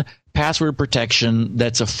built-in password protection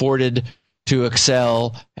that's afforded to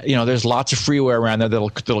Excel, there's lots of freeware around there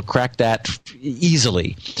that'll crack that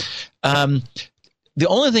easily. the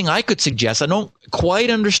only thing I could suggest, I don't quite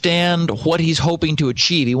understand what he's hoping to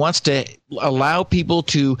achieve. He wants to allow people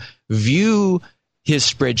to view his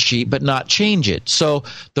spreadsheet but not change it. So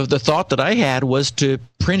the thought that I had was to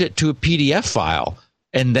print it to a PDF file,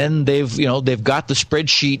 and then they've got the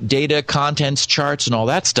spreadsheet data, contents, charts, and all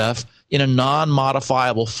that stuff in a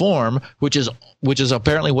non-modifiable form, which is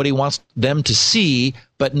apparently what he wants them to see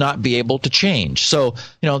but not be able to change. So,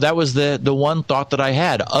 that was the one thought that I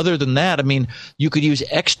had. Other than that, I mean, you could use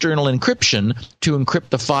external encryption to encrypt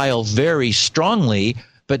the file very strongly,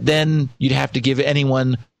 but then you'd have to give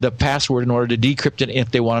anyone the password in order to decrypt it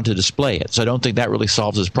if they wanted to display it. So I don't think that really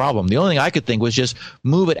solves this problem. The only thing I could think was just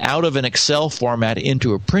move it out of an Excel format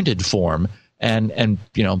into a printed form and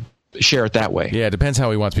share it that way. Yeah, it depends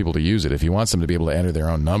how he wants people to use it. If he wants them to be able to enter their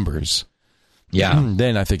own numbers,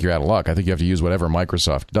 then I think you're out of luck. I think you have to use whatever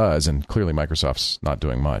Microsoft does, and clearly Microsoft's not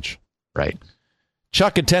doing much. Right.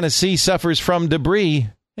 Chuck in Tennessee suffers from debris.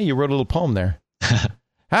 Hey, you wrote a little poem there.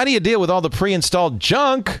 How do you deal with all the pre-installed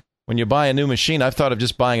junk when you buy a new machine? I've thought of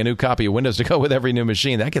just buying a new copy of Windows to go with every new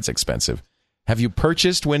machine. That gets expensive. Have you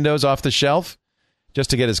purchased Windows off the shelf just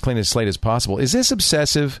to get as clean a slate as possible? Is this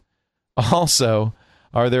obsessive? Also,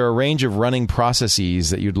 are there a range of running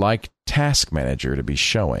processes that you'd like Task Manager to be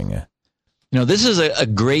showing? This is a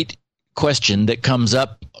great question that comes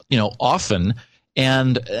up, often.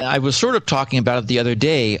 And I was sort of talking about it the other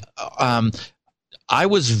day. I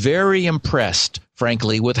was very impressed,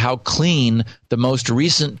 frankly, with how clean the most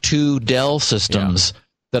recent two Dell systems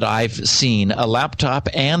that I've seen, a laptop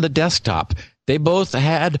and a desktop, they both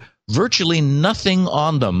had virtually nothing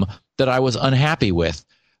on them that I was unhappy with.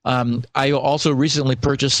 I also recently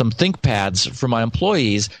purchased some ThinkPads for my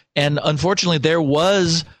employees, and unfortunately there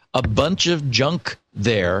was a bunch of junk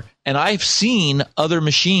there, and I've seen other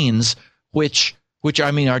machines which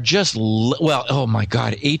I mean are just oh my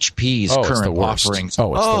God, HP's current offerings.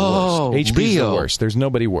 Oh, it's the worst. HP's Leo. the worst. There's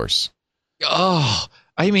nobody worse. Oh,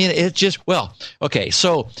 I mean, it's just okay.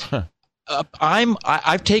 So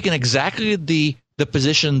I've taken exactly the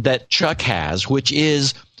position that Chuck has, which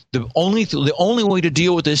is the only way to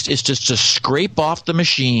deal with this is just to scrape off the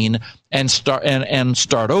machine and start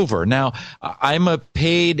over. Now, I'm a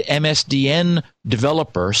paid MSDN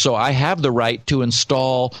developer, so I have the right to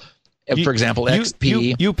install, for example,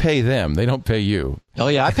 XP. You pay them; they don't pay you. Oh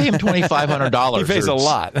yeah, I pay him $2,500. He pays a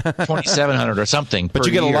lot, $2,700 or something. But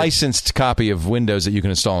you get year. a licensed copy of Windows that you can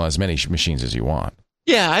install on as many machines as you want.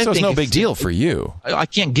 Yeah, so it's no big deal for you. I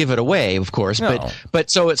can't give it away, of course, No. but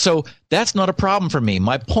so that's not a problem for me.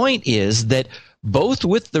 My point is that both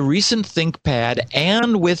with the recent ThinkPad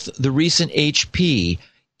and with the recent HP,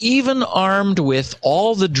 even armed with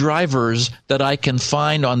all the drivers that I can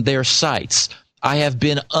find on their sites, I have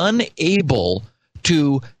been unable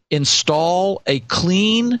to install a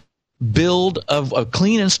clean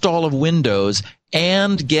install of Windows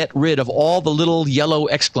and get rid of all the little yellow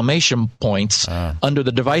exclamation points under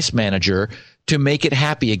the device manager to make it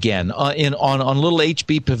happy again. On little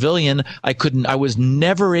HP Pavilion, I was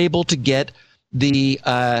never able to get the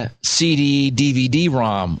CD DVD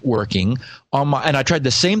ROM working and I tried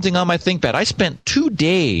the same thing on my ThinkPad. I spent 2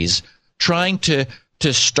 days trying to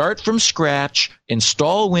start from scratch,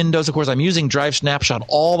 install Windows. Of course, I'm using Drive Snapshot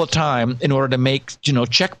all the time in order to make,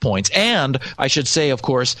 checkpoints. And I should say, of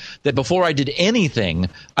course, that before I did anything,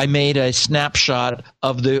 I made a snapshot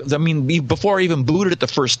of before I even booted it the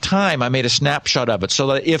first time, I made a snapshot of it so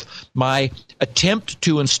that if my attempt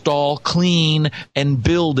to install clean and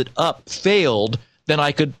build it up failed, then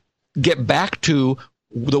I could get back to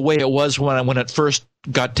the way it was when it first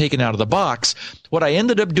got taken out of the box. What I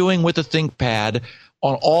ended up doing with the ThinkPad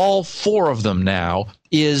on all 4 of them now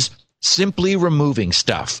is simply removing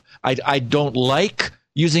stuff. I don't like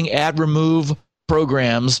using add remove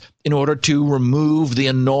programs in order to remove the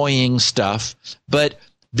annoying stuff, but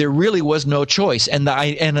there really was no choice. And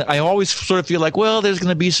I always sort of feel like, well, there's going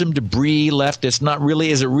to be some debris left. Is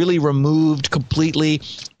it really removed completely?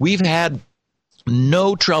 We've had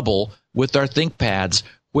no trouble with our ThinkPads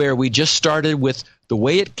where we just started with the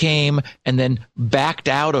way it came and then backed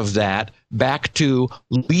out of that back to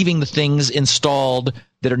leaving the things installed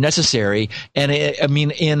that are necessary. And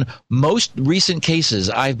in most recent cases,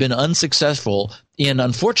 I've been unsuccessful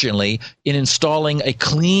unfortunately, in installing a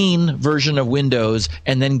clean version of Windows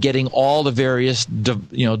and then getting all the various,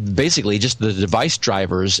 basically just the device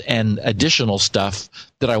drivers and additional stuff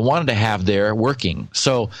that I wanted to have there working.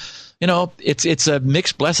 So, it's a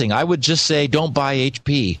mixed blessing. I would just say don't buy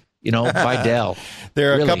HP. Buy Dell.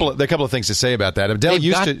 There are a couple of things to say about that. Dell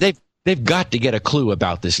They've got to get a clue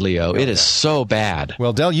about this, Leo. It is so bad.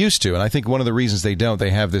 Well, Dell used to, and I think one of the reasons they don't, they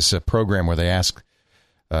have this program where they ask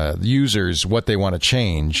users what they want to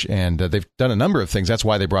change, and they've done a number of things. That's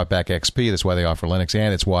why they brought back XP. That's why they offer Linux,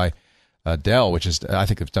 and it's why Dell, which is, I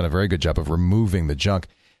think, they've done a very good job of removing the junk.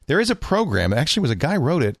 There is a program. Actually, was a guy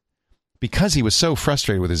wrote it because he was so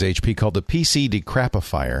frustrated with his HP, called the PC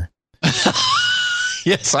Decrapifier.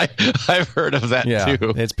 Yes, I've heard of that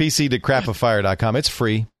too. It's PCDecrapifier.com. It's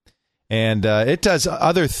free. And it does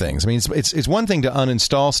other things. I mean, it's one thing to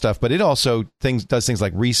uninstall stuff, but it also does things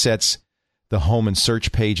like resets the home and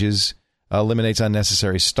search pages, eliminates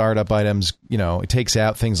unnecessary startup items. It takes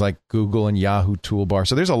out things like Google and Yahoo toolbar.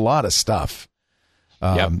 So there's a lot of stuff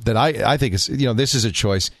that I think is, this is a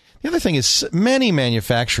choice. The other thing is many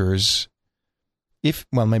manufacturers,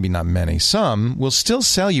 maybe not many, some will still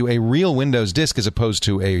sell you a real Windows disk as opposed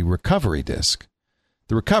to a recovery disk.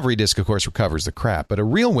 The recovery disk, of course, recovers the crap, but a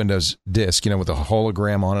real Windows disk, with a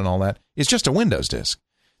hologram on it and all that, is just a Windows disk.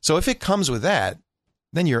 So if it comes with that,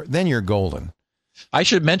 then you're golden. I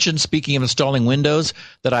should mention, speaking of installing Windows,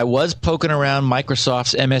 that I was poking around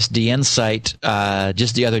Microsoft's MSDN site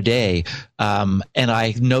just the other day, and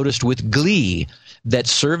I noticed with glee that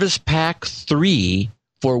Service Pack 3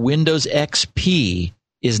 for Windows XP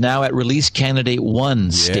is now at release candidate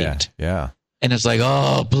 1 state. Yeah. And it's like,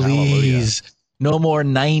 oh, please. Hallelujah. No more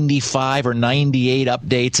 95 or 98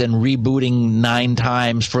 updates and rebooting 9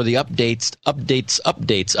 times for the updates.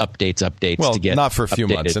 Well, to get not for a few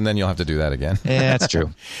updated. months, and then you'll have to do that again. Yeah, that's true.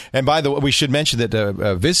 And by the way, we should mention that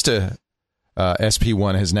Vista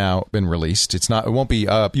SP1 has now been released. It won't be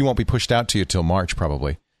you won't be pushed out to you till March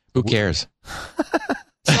probably. Who cares?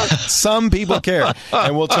 Some people care,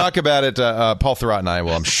 and we'll talk about it. Paul Thurrott and I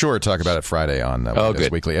will, I'm sure, talk about it Friday on Windows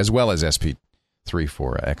Weekly, as well as SP3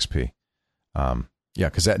 for XP.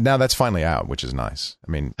 Because now that's finally out, which is nice.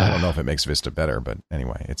 I mean, I don't know if it makes Vista better, but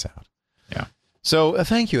anyway, it's out. Yeah. So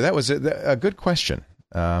thank you. That was a good question.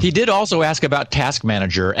 He did also ask about Task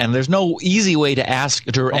Manager, and there's no easy way to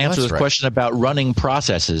answer this question about running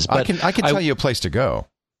processes. But I can tell you a place to go.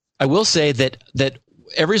 I will say that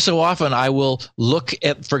every so often I will look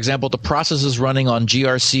at, for example, the processes running on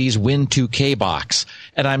GRC's Win2K box,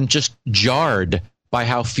 and I'm just jarred by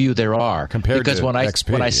how few there are. Compared because to when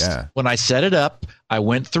XP, when I set it up, I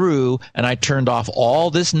went through and I turned off all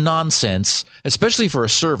this nonsense, especially for a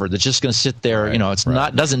server that's just going to sit there.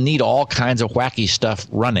 Right, doesn't need all kinds of wacky stuff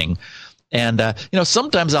running. And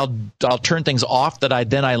sometimes I'll turn things off that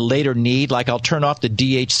I later need. Like I'll turn off the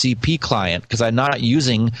DHCP client because I'm not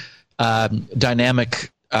using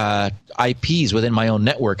dynamic IPs within my own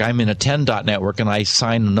network. I'm in a 10. network and I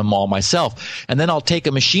sign them all myself. And then I'll take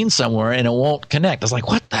a machine somewhere and it won't connect. I was like,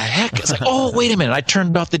 what the heck? It's like, oh, wait a minute. I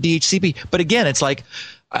turned off the DHCP. But again, it's like,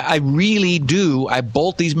 I really do. I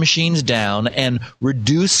bolt these machines down and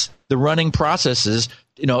reduce the running processes,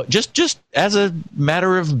 just as a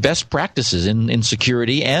matter of best practices in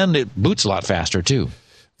security, and it boots a lot faster too.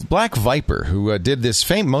 Black Viper, who did this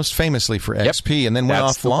most famously for XP and then went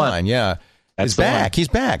offline. Yeah. He's back. He's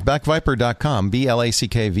back. Blackviper.com,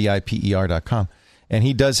 BLACKVIPER.com. And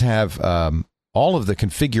he does have all of the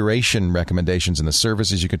configuration recommendations and the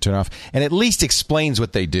services you can turn off, and at least explains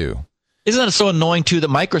what they do. Isn't it so annoying, too,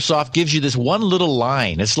 that Microsoft gives you this one little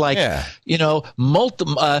line? It's like,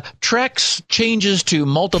 Trex changes to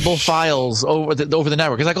multiple files over the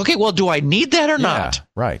network. It's like, okay, well, do I need that or not?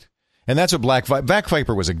 Right. And that's what Black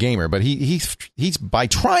Viper was a gamer, but he's by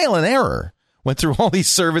trial and error went through all these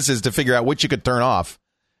services to figure out which you could turn off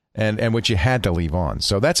and which you had to leave on.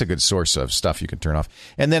 So that's a good source of stuff you can turn off.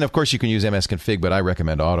 And then, of course, you can use MSConfig, but I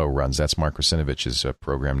recommend Auto Runs. That's Mark Rusinovich's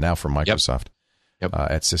program now from Microsoft. Yep.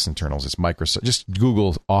 At SysInternals. It's Microsoft. Just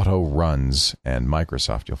Google Auto Runs and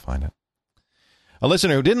Microsoft. You'll find it. A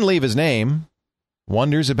listener who didn't leave his name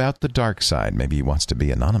wonders about the dark side. Maybe he wants to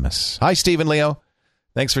be anonymous. Hi, Steve and Leo.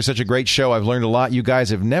 Thanks for such a great show. I've learned a lot. You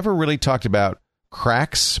guys have never really talked about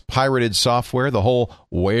cracks, pirated software, the whole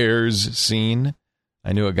Wares scene.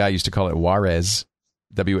 I knew a guy used to call it Juarez,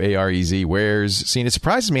 W-A-R-E-Z, Wares scene. It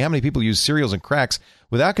surprises me how many people use serials and cracks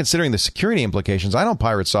without considering the security implications. I don't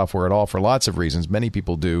pirate software at all for lots of reasons. Many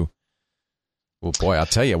people do. Well, boy, I'll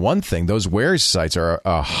tell you one thing. Those Wares sites are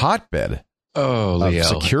a hotbed of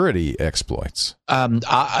security exploits.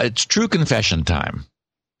 It's true confession time.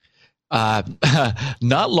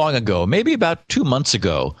 Not long ago, maybe about 2 months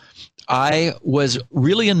ago, I was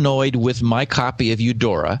really annoyed with my copy of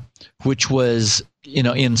Eudora, which was,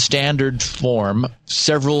 in standard form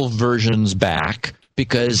several versions back,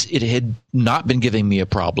 because it had not been giving me a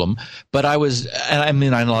problem. But I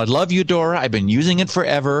love Eudora. I've been using it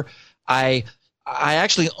forever. I I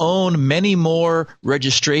actually own many more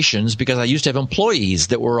registrations because I used to have employees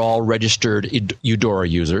that were all registered Eudora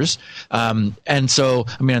users. And so,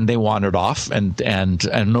 I mean, they wandered off and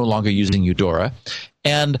no longer using Eudora.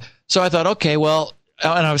 And so I thought, okay, well,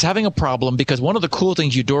 and I was having a problem because one of the cool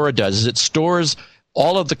things Eudora does is it stores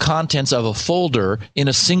all of the contents of a folder in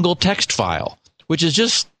a single text file, which is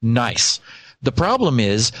just nice. The problem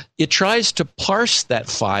is it tries to parse that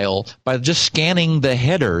file by just scanning the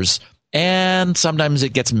headers, and sometimes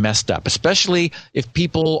it gets messed up, especially if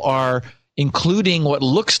people are including what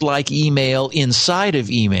looks like email inside of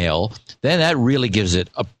email. Then that really gives it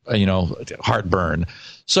a heartburn.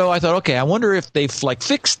 So I thought, okay, I wonder if they've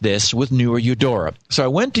fixed this with newer Eudora. So I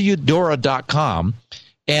went to Eudora.com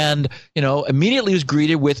and, immediately was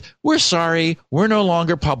greeted with, "We're sorry, we're no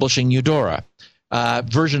longer publishing Eudora.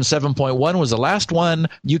 Version 7.1 was the last one.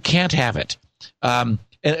 You can't have it." I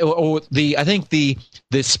think the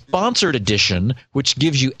sponsored edition, which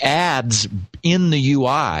gives you ads in the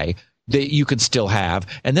UI, that you can still have.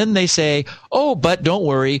 And then they say, "Oh, but don't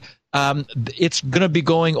worry, it's going to be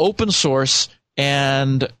going open source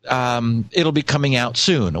and it'll be coming out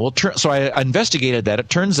soon." Well, so I investigated that. It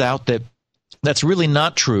turns out that that's really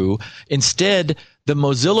not true. Instead, the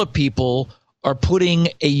Mozilla people are putting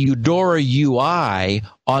a Eudora UI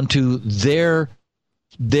onto their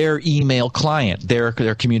email client,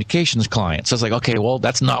 their communications client. So it's like, okay, well,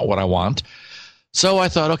 that's not what I want. So I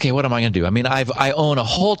thought, okay, what am I going to do? I mean, I own a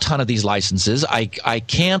whole ton of these licenses. I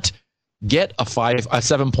can't get a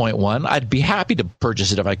 7.1. I'd be happy to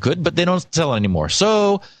purchase it if I could, but they don't sell it anymore.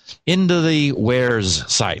 So into the wares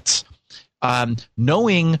sites.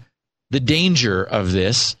 Knowing the danger of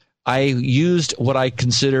this, I used what I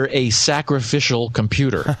consider a sacrificial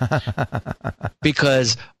computer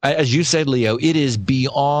because, as you said, Leo, it is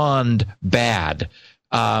beyond bad.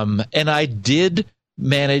 And I did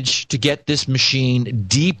manage to get this machine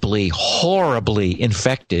deeply, horribly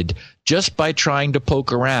infected just by trying to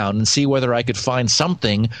poke around and see whether I could find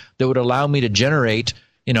something that would allow me to generate,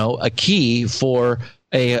 a key for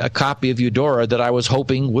a copy of Eudora that I was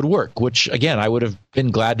hoping would work, which, again, I would have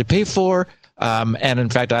been glad to pay for. And in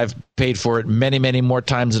fact, I've paid for it many, many more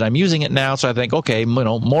times than I'm using it now. So I think, okay,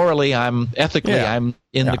 morally, I'm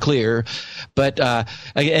in the clear. But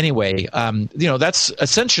anyway, that's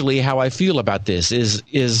essentially how I feel about this.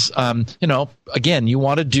 Again, you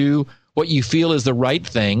want to do what you feel is the right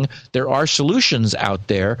thing. There are solutions out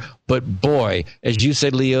there, but boy, as you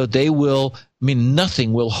said, Leo,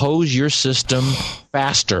 nothing will hose your system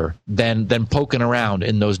faster than poking around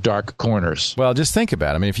in those dark corners. Well, just think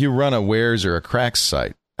about it. I mean, if you run a Wares or a Cracks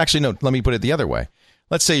site, actually, no, let me put it the other way.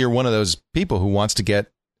 Let's say you're one of those people who wants to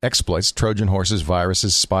get exploits, Trojan horses,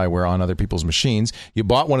 viruses, spyware on other people's machines. You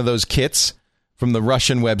bought one of those kits from the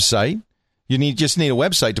Russian website. You just need a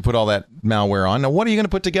website to put all that malware on. Now, what are you going to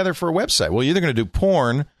put together for a website? Well, you're either going to do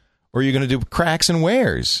porn or you're going to do Cracks and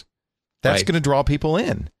Wares. That's going to draw people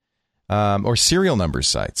in. Or serial number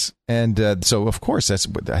sites. And so, of course,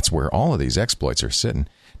 that's where all of these exploits are sitting.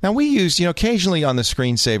 Now, we use, occasionally on the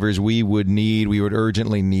screensavers, we would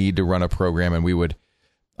urgently need to run a program, and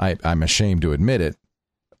I'm ashamed to admit it,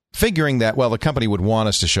 figuring that, well, the company would want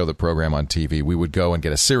us to show the program on TV. We would go and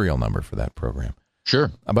get a serial number for that program.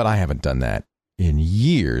 Sure. But I haven't done that in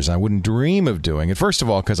years. I wouldn't dream of doing it. First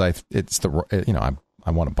of all, because I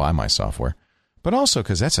want to buy my software, but also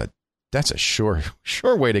because that's a sure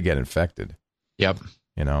way to get infected. Yep.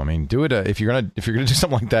 Do it if you're gonna do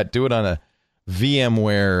something like that, do it on a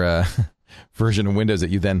VMware version of Windows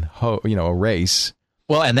that you then erase.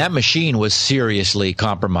 Well, and that machine was seriously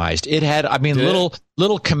compromised. It had,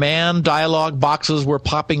 little command dialog boxes were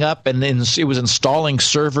popping up, and then it was installing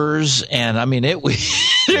servers, and it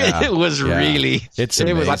was really. It's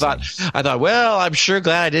amazing. I thought, well, I'm sure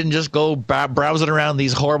glad I didn't just go browsing around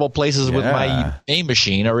these horrible places with my main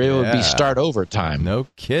machine, or it would be start over time. No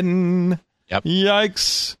kidding. Yep.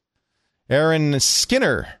 Yikes. Aaron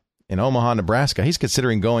Skinner in Omaha, Nebraska. He's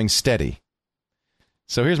considering going steady.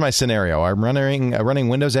 So here's my scenario. I'm running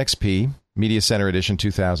Windows XP, Media Center Edition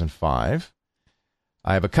 2005.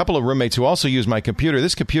 I have a couple of roommates who also use my computer.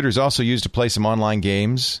 This computer is also used to play some online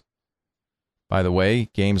games. By the way,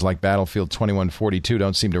 games like Battlefield 2142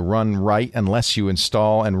 don't seem to run right unless you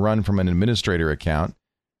install and run from an administrator account.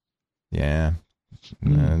 Yeah,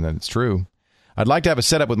 that's true. I'd like to have a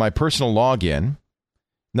setup with my personal login,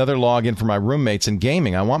 another login for my roommates, and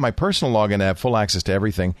gaming. I want my personal login to have full access to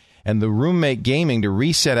everything, and the roommate gaming to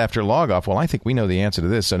reset after logoff. Well, I think we know the answer to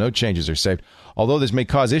this, so no changes are saved. Although this may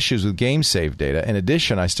cause issues with game save data. In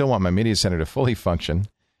addition, I still want my media center to fully function,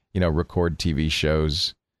 record TV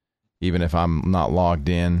shows, even if I'm not logged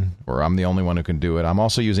in or I'm the only one who can do it. I'm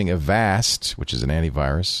also using Avast, which is an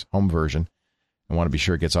antivirus, home version. I want to be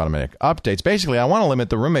sure it gets automatic updates. Basically, I want to limit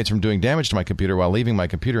the roommates from doing damage to my computer while leaving my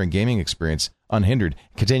computer and gaming experience unhindered,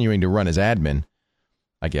 continuing to run as admin,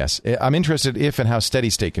 I guess. I'm interested if and how steady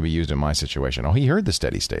state can be used in my situation. Oh, he heard the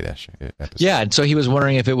steady state episode. Yeah, and so he was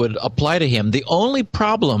wondering if it would apply to him. The only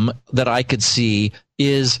problem that I could see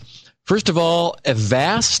is, first of all,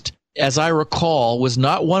 Avast, as I recall, was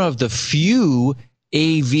not one of the few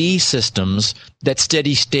AV systems that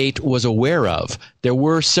Steady State was aware of. There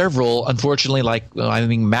were several, unfortunately, like I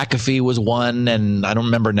think McAfee was one, and I don't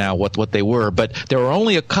remember now what they were, but there were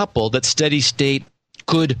only a couple that Steady State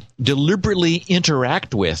could deliberately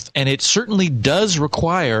interact with, and it certainly does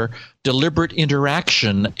require deliberate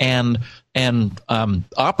interaction and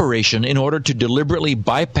operation in order to deliberately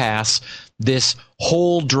bypass this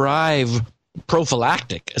whole drive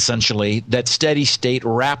prophylactic, essentially, that Steady State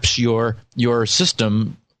wraps your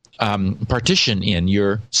system partition in,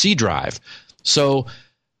 your C drive. So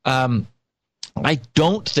I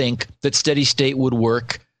don't think that Steady State would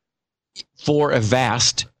work for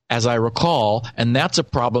Avast, as I recall, and that's a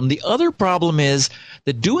problem. The other problem is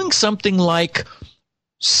that doing something like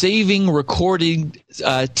saving recording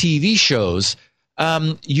TV shows,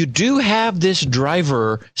 you do have this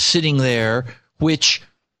driver sitting there which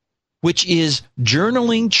is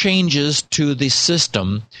journaling changes to the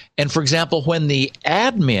system. And for example, when the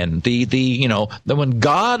admin, when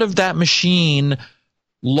God of that machine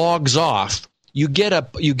logs off, you get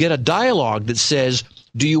a dialogue that says,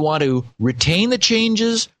 do you want to retain the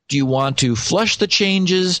changes? Do you want to flush the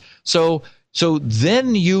changes? So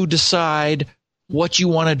then you decide what you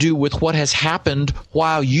want to do with what has happened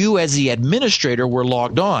while you as the administrator were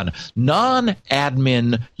logged on.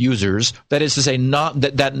 Non-admin users, that is to say, not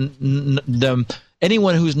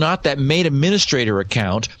anyone who's not that main administrator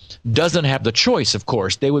account, doesn't have the choice, of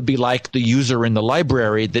course. They would be like the user in the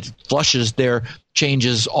library that flushes their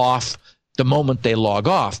changes off the moment they log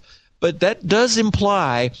off. But that does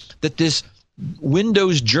imply that this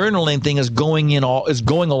Windows journaling thing is going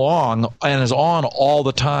along and is on all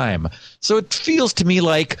the time. So it feels to me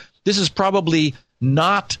like this is probably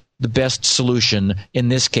not the best solution in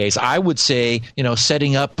this case. I would say,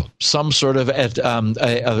 setting up some sort of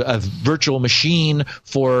a virtual machine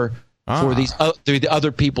for the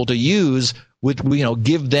other people to use would,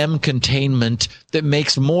 give them containment that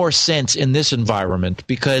makes more sense in this environment,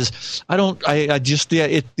 because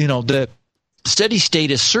the Steady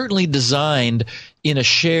State is certainly designed in a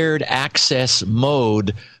shared access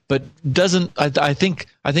mode, but doesn't. I think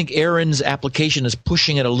Aaron's application is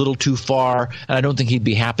pushing it a little too far, and I don't think he'd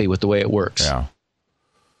be happy with the way it works. Yeah.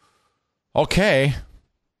 Okay.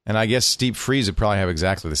 And I guess Deep Freeze would probably have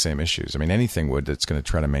exactly the same issues. I mean, anything would that's going to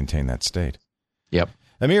try to maintain that state. Yep.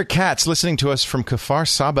 Amir Katz, listening to us from Kfar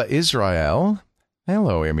Saba, Israel.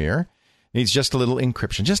 Hello, Amir. Needs just a little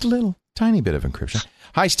encryption. Just a little, tiny bit of encryption.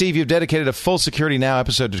 Hi, Steve. You've dedicated a full Security Now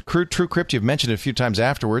episode to TrueCrypt. You've mentioned it a few times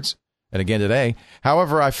afterwards, and again today.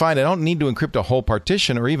 However, I find I don't need to encrypt a whole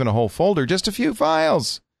partition or even a whole folder, just a few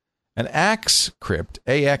files. An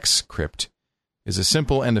AXCrypt, is a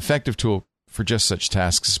simple and effective tool for just such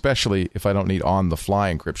tasks, especially if I don't need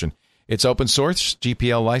on-the-fly encryption. It's open source,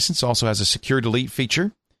 GPL license, also has a secure delete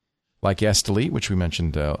feature, like sDelete, which we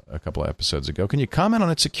mentioned a couple of episodes ago. Can you comment on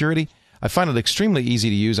its security? I find it extremely easy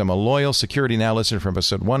to use. I'm a loyal Security Now listener from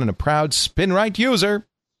episode 1 and a proud SpinRite user.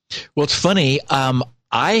 Well, it's funny.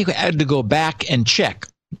 I had to go back and check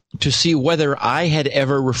to see whether I had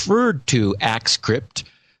ever referred to AXCrypt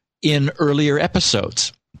in earlier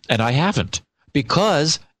episodes, and I haven't,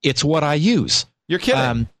 because it's what I use. You're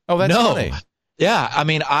kidding. That's funny. Yeah, I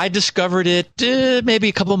mean, I discovered it maybe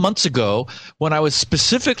a couple of months ago when I was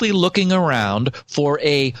specifically looking around for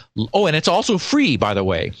and it's also free, by the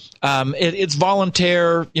way. It's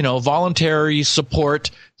voluntary support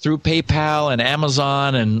through PayPal and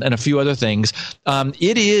Amazon and a few other things.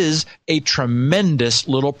 It is a tremendous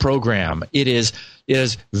little program. It is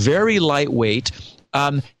very lightweight.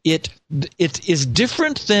 It is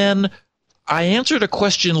different than, I answered a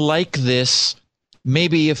question like this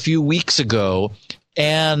maybe a few weeks ago,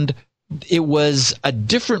 and it was a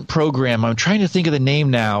different program. I'm trying to think of the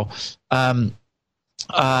name now,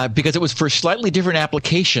 because it was for a slightly different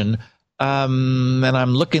application. And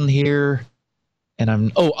I'm looking here,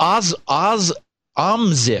 and OMZIF,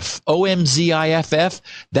 OMZIFF.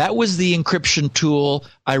 That was the encryption tool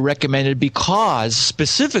I recommended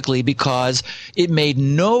specifically because it made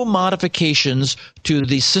no modifications to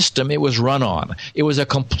the system it was run on. It was a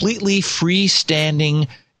completely freestanding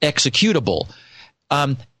executable.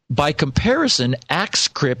 By comparison,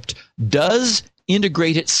 AXCrypt does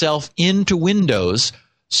integrate itself into Windows.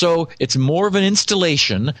 So it's more of an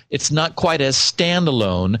installation. It's not quite as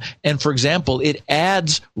standalone. And for example, it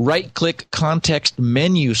adds right-click context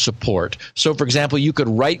menu support. So for example, you could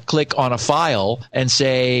right-click on a file and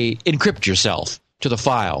say, encrypt yourself to the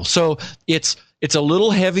file. So it's a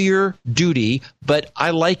little heavier duty, but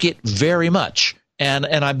I like it very much. And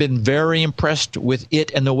I've been very impressed with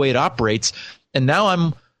it and the way it operates. And now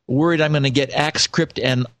I'm worried I'm going to get AxeCrypt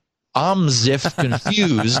and OmZiff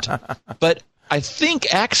confused. But I think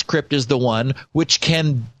AxeCrypt is the one which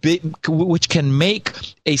can make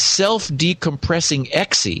a self-decompressing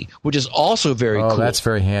exe, which is also very cool. Oh, that's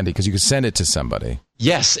very handy because you can send it to somebody.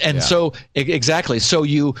 Yes, and so exactly. So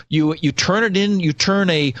you turn it in, you turn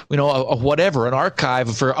a whatever, an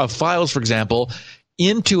archive of files, for example,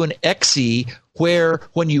 into an exe where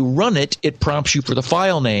when you run it, it prompts you for the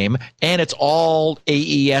file name, and it's all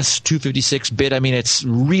AES 256-bit. I mean, it's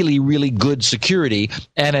really, really good security.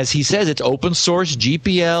 And as he says, it's open source,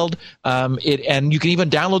 GPL'd, and you can even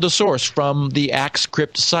download the source from the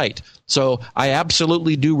AxeCrypt site. So I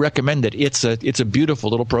absolutely do recommend it. It's a beautiful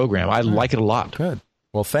little program. I like it a lot. Good.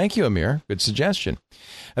 Well, thank you, Amir. Good suggestion.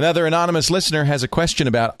 Another anonymous listener has a question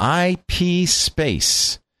about IP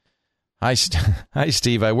space. Hi,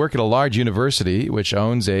 Steve. I work at a large university which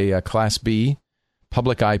owns a Class B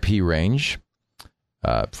public IP range.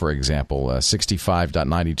 For example,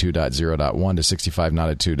 65.92.0.1 to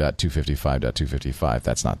 65.92.255.255.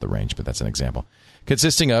 That's not the range, but that's an example.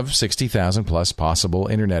 Consisting of 60,000 plus possible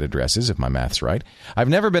internet addresses, if my math's right. I've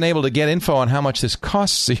never been able to get info on how much this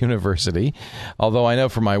costs the university, although I know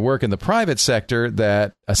from my work in the private sector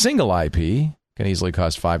that a single IP can easily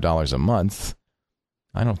cost $5 a month.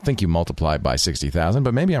 I don't think you multiply it by 60,000,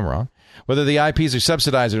 but maybe I'm wrong. Whether the IPs are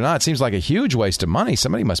subsidized or not, it seems like a huge waste of money.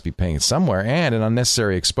 Somebody must be paying somewhere, and an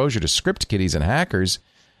unnecessary exposure to script kiddies and hackers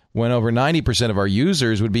when over 90% of our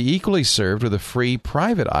users would be equally served with a free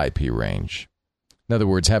private IP range. In other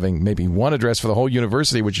words, having maybe one address for the whole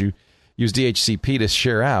university, which you use DHCP to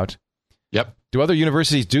share out. Yep. Do other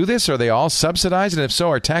universities do this? Are they all subsidized? And if so,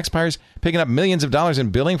 are taxpayers picking up millions of dollars in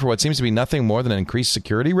billing for what seems to be nothing more than an increased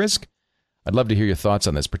security risk? I'd love to hear your thoughts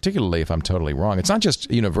on this, particularly if I'm totally wrong. It's not just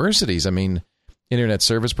universities. I mean, internet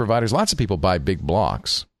service providers. Lots of people buy big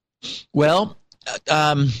blocks. Well,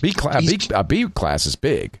 B class is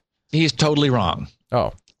big. He's totally wrong.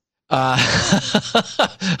 Oh.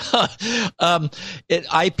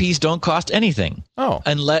 IPs don't cost anything. Oh.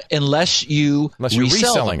 Unless you're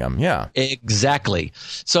reselling them. Yeah. Exactly.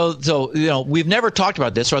 So we've never talked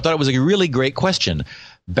about this, so I thought it was a really great question.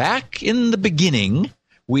 Back in the beginning,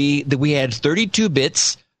 we had 32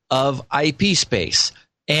 bits of IP space,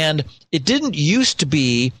 and it didn't used to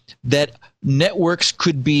be that networks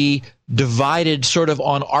could be divided sort of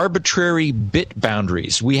on arbitrary bit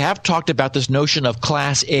boundaries. We have talked about this notion of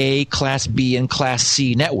Class A, Class B, and Class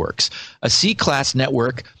C networks. A C-class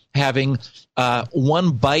network having 1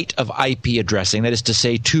 byte of IP addressing, that is to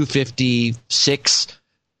say 256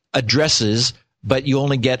 addresses, but you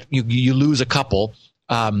only get you lose a couple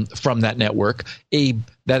from that network.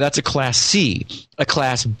 That's a Class C. A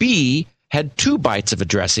Class B had 2 bytes of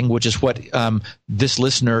addressing, which is what this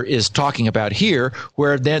listener is talking about here,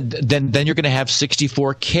 where then you're going to have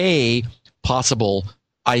 64K possible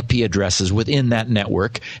IP addresses within that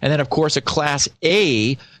network. And then, of course, a Class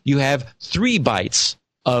A, you have 3 bytes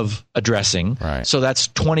of addressing. Right. So that's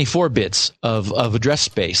 24 bits of address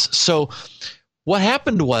space. So what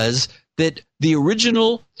happened was that the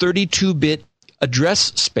original 32-bit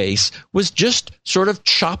address space was just sort of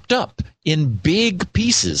chopped up in big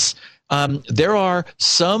pieces. There are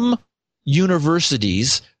some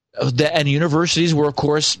universities, and universities were, of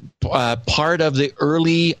course, part of the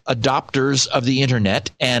early adopters of the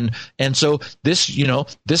internet, and so this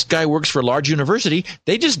guy works for a large university.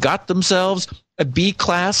 They just got themselves a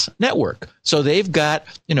B-class network, so they've got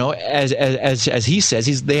as he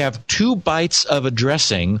says, they have 2 bytes of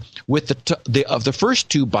addressing with the first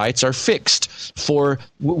 2 bytes are fixed for,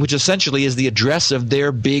 which essentially is the address of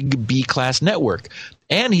their big B-class network.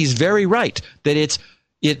 And he's very right that it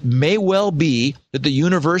may well be that the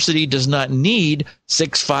university does not need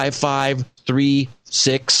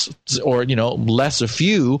 65536 or less a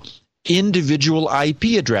few individual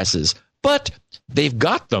IP addresses, but they've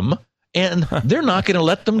got them and they're not going to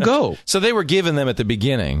let them go. So they were given them at the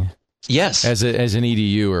beginning. Yes, as an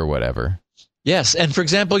EDU or whatever. Yes, and for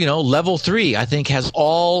example, level 3 I think has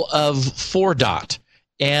all of 4.0,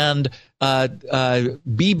 and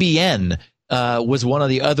BBN. Was one of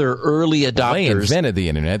the other early adopters. Well, they invented the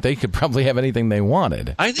internet. They could probably have anything they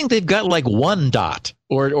wanted. I think they've got like 1.0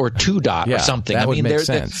 or 2.0 or something. That would make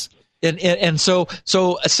sense. And so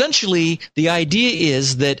essentially the idea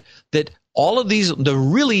is that all of these, the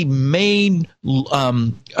really main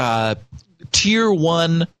tier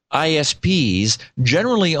 1 ISPs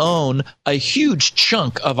generally own a huge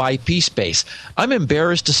chunk of IP space. I'm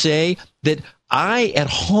embarrassed to say that I at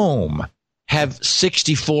home have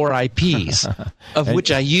 64 IPs, of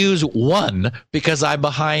which I use one because I'm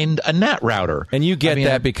behind a NAT router. And you get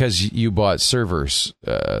that because you bought servers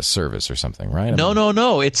service or something, right?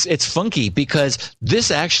 No. It's funky because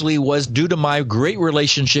this actually was due to my great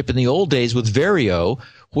relationship in the old days with Verio,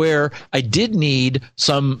 where I did need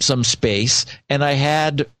some space, and I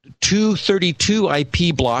had 232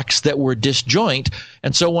 IP blocks that were disjoint.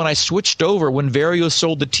 And so when I switched over, when Verio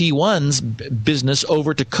sold the T1's business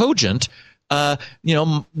over to Cogent,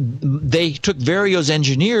 they took Verio's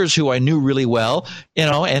engineers, who I knew really well,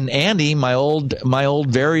 and Andy, my old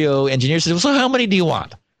Verio engineer, said, well, so how many do you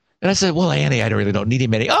want? And I said, well, Andy, I really don't need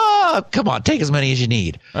many. Oh, come on, take as many as you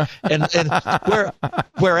need.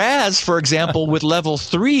 Whereas, for example, with Level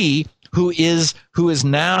 3, who is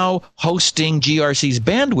now hosting GRC's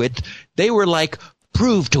bandwidth, they were like,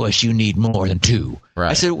 prove to us you need more than 2.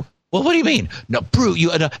 Right. I said, well, what do you mean? No, prove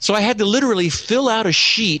you. So I had to literally fill out a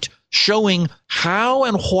sheet showing how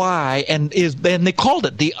and why, and they called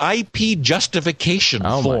it the IP justification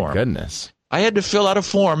form. Oh, my goodness. I had to fill out a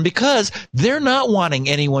form because they're not wanting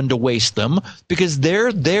anyone to waste them, because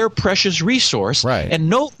they're their precious resource. Right. And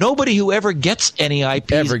nobody who ever gets any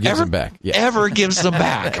IPs ever gives them back. Yeah. Ever gives them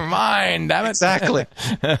back. Mine, damn it. Exactly.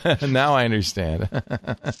 Now I understand.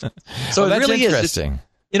 So that's it really interesting.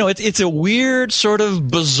 It's a weird sort of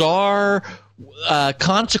bizarre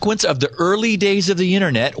consequence of the early days of the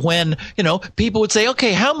internet, when people would say,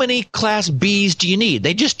 okay, how many class Bs do you need?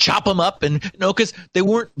 They just chop them up, and because they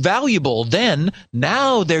weren't valuable then.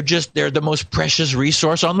 Now they're the most precious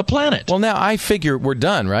resource on the planet. Well, now I figure we're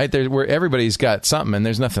done, right? Where everybody's got something and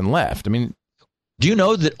there's nothing left. I mean, do you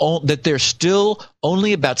know that there's still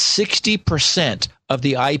only about 60% of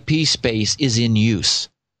the IP space is in use?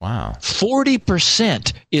 Wow.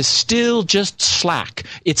 40% is still just slack.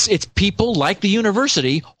 It's people like the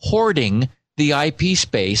university hoarding the IP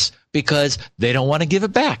space because they don't want to give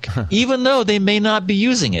it back, even though they may not be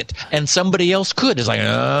using it. And somebody else could. It's like,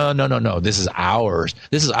 no, this is ours.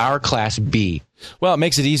 This is our class B. Well, it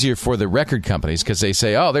makes it easier for the record companies because they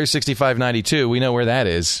say, oh, there's 6592. We know where that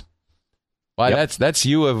is. Why, yep. That's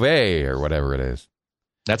U of A or whatever it is.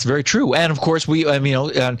 That's very true. And of course,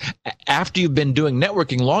 after you've been doing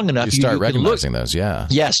networking long enough, you start recognizing those. Yeah.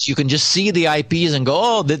 Yes, you can just see the IPs and go,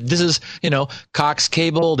 oh, this is Cox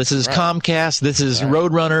Cable, this is Comcast, this is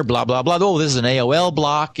Roadrunner, blah blah blah. Oh, this is an AOL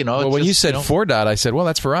block. Well, when you said 4.0, I said, well,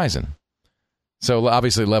 that's Verizon. So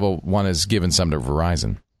obviously, Level 1 is given some to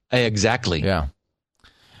Verizon. Exactly. Yeah.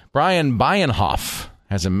 Brian Bienhoff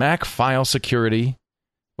has a Mac file security.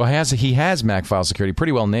 Well, he has Mac file security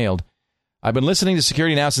pretty well nailed. I've been listening to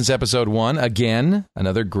Security Now since episode 1. Again,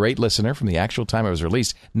 another great listener from the actual time it was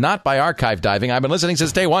released. Not by archive diving. I've been listening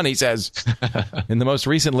since day 1, he says. In the most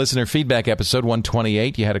recent listener feedback episode,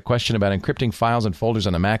 128, you had a question about encrypting files and folders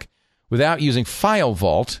on a Mac without using File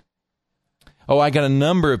Vault. Oh, I got a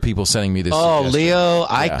number of people sending me this suggestion. Leo,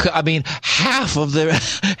 I mean, half of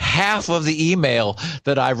the email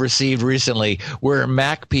that I've received recently were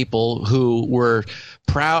Mac people who were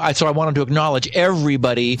proud. So I wanted to acknowledge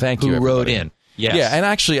everybody who wrote in. Yes. Yeah, and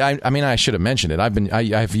actually, I should have mentioned it.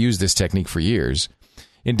 I've used this technique for years.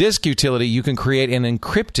 In Disk Utility, you can create an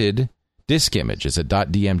encrypted disk image. It's a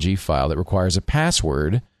 .dmg file that requires a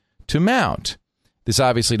password to mount. This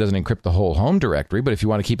obviously doesn't encrypt the whole home directory, but if you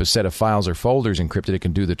want to keep a set of files or folders encrypted, it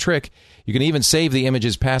can do the trick. You can even save the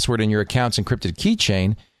image's password in your account's encrypted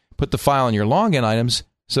keychain, put the file in your login items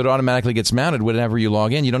so it automatically gets mounted whenever you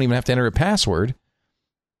log in. You don't even have to enter a password,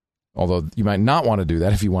 although you might not want to do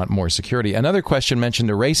that if you want more security. Another question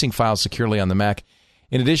mentioned erasing files securely on the Mac.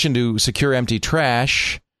 In addition to secure empty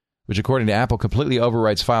trash, which according to Apple completely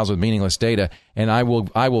overwrites files with meaningless data, and I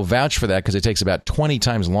will vouch for that because it takes about 20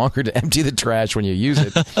 times longer to empty the trash when you use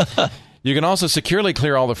it. You can also securely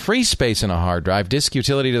clear all the free space in a hard drive. Disk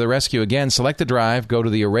Utility to the rescue again. Select the drive, go to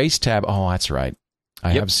the Erase tab. Oh, that's right.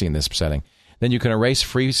 I have seen this setting. Then you can erase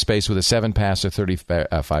free space with a 7-pass or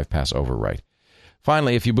 35-pass overwrite.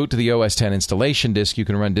 Finally, if you boot to the OS X installation disk, you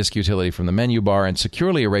can run Disk Utility from the menu bar and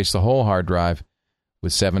securely erase the whole hard drive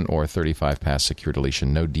with 7 or 35-pass secure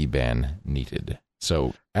deletion. No DBAN needed.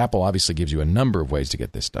 So Apple obviously gives you a number of ways to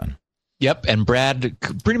get this done. Yep, and Brad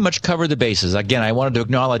pretty much covered the bases. Again, I wanted to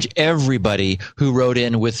acknowledge everybody who wrote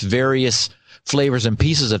in with various flavors and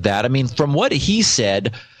pieces of that. I mean, from what he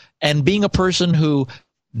said, and being a person who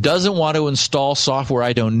doesn't want to install software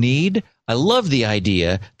I don't need, I love the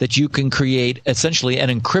idea that you can create essentially an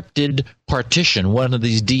encrypted partition, one of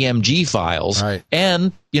these DMG files, right,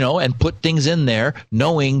 and put things in there,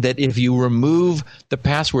 knowing that if you remove the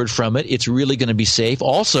password from it, it's really going to be safe.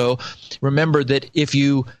 Also, remember that if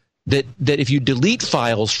you delete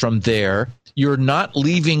files from there, you're not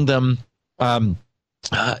leaving them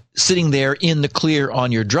sitting there in the clear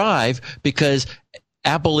on your drive, because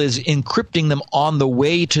Apple is encrypting them on the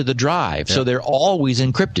way to the drive. Yep. So they're always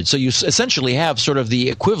encrypted. So you essentially have sort of the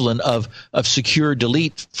equivalent of secure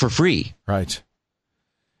delete for free. Right.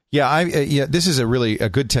 Yeah, this is a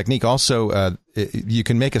good technique. Also, you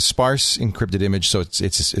can make a sparse encrypted image, so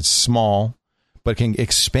it's small, but can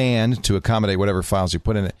expand to accommodate whatever files you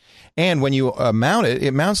put in it. And when you mount it,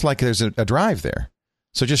 it mounts like there's a drive there.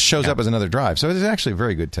 So it just shows up as another drive. So it's actually a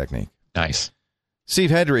very good technique. Nice. Steve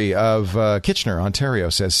Hedry of Kitchener, Ontario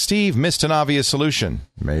says, Steve missed an obvious solution.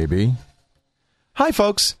 Maybe. Hi,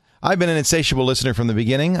 folks. I've been an insatiable listener from the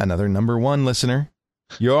beginning. Another number one listener.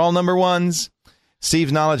 You're all number ones.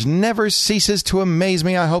 Steve's knowledge never ceases to amaze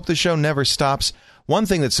me. I hope the show never stops. One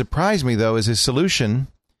thing that surprised me, though, is his solution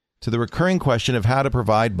to the recurring question of how to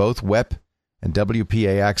provide both WEP and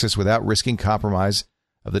WPA access without risking compromise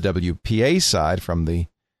of the WPA side from the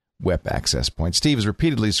WEP access point. Steve has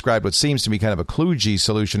repeatedly described what seems to be kind of a kludgy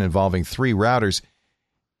solution involving 3 routers.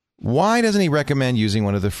 Why doesn't he recommend using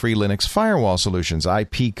one of the free Linux firewall solutions,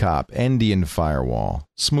 IPCOP, Endian Firewall,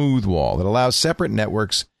 Smoothwall, that allows separate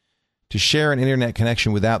networks to share an internet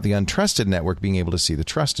connection without the untrusted network being able to see the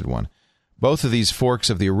trusted one? Both of these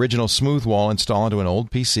forks of the original Smoothwall install into an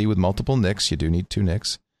old PC with multiple NICs. You do need 2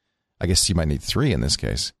 NICs. I guess you might need 3 in this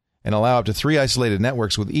case. And allow up to 3 isolated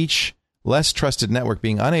networks, with each less trusted network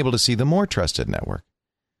being unable to see the more trusted network.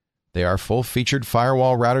 They are full-featured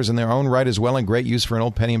firewall routers in their own right as well, and great use for an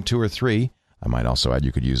old Pentium 2 or 3. I might also add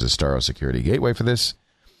you could use a Staro security gateway for this.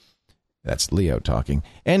 That's Leo talking.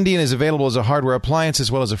 Endian is available as a hardware appliance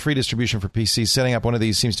as well as a free distribution for PCs. Setting up one of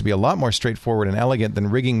these seems to be a lot more straightforward and elegant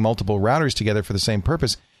than rigging multiple routers together for the same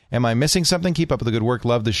purpose. Am I missing something? Keep up with the good work.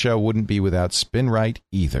 Love the show. Wouldn't be without SpinRite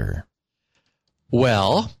either.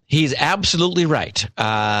 Well, he's absolutely right.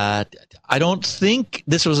 I don't think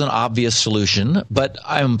this was an obvious solution, but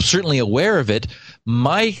I'm certainly aware of it.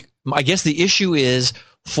 I guess the issue is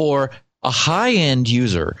for a high-end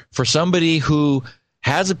user, for somebody who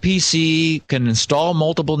has a PC, can install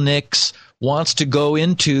multiple NICs, wants to go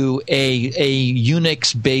into a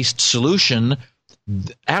Unix-based solution,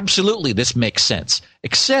 absolutely this makes sense.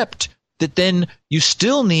 Except that then you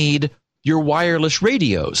still need your wireless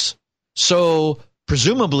radios. So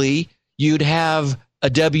presumably you'd have a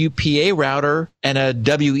WPA router and a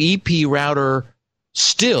WEP router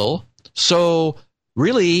still. So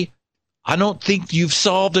really, I don't think you've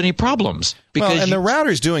solved any problems. Because the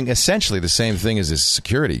router's doing essentially the same thing as his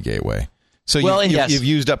security gateway. So you've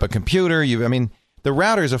used up a computer. The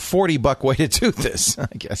router is a $40 way to do this, I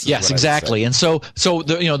guess. Yes, exactly. And so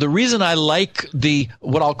the reason I like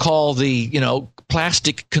what I'll call the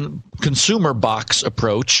plastic consumer box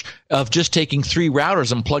approach of just taking 3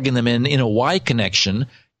 routers and plugging them in a Y connection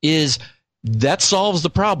is that solves the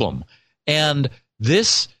problem. And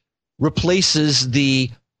this replaces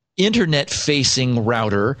the internet-facing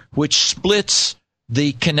router, which splits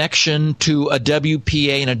the connection to a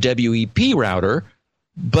WPA and a WEP router,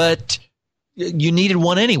 but you needed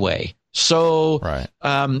one anyway. So right.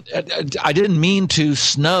 I didn't mean to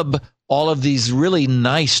snub all of these really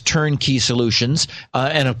nice turnkey solutions.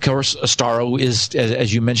 And of course, Staro is,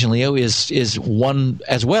 as you mentioned, Leo, is one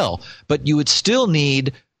as well. But you would still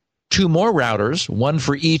need 2 more routers, one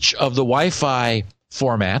for each of the Wi-Fi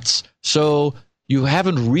formats. So you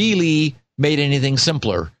haven't really made anything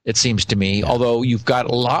simpler, it seems to me, although you've got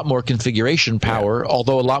a lot more configuration power,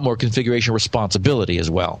 although a lot more configuration responsibility as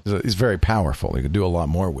well. It's very powerful. You can do a lot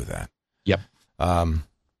more with that. Yep.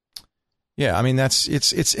 Yeah,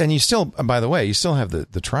 it's and you still, by the way, you still have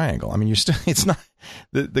the triangle. It's not,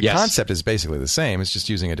 the concept is basically the same. It's just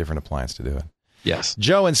using a different appliance to do it. Yes.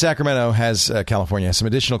 Joe in Sacramento California has some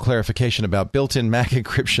additional clarification about built-in Mac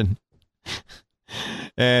encryption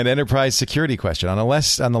and enterprise security question. On the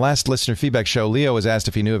last listener feedback show, Leo was asked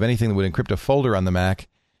if he knew of anything that would encrypt a folder on the Mac.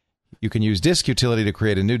 You can use disk utility to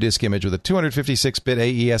create a new disk image with a 256-bit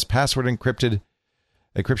AES password encryption.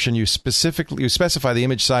 You specify the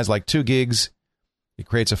image size like 2 gigs. It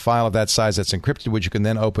creates a file of that size that's encrypted, which you can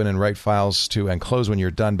then open and write files to and close when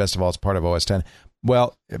you're done. Best of all, it's part of OS X.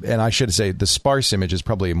 Well, and I should say the sparse image is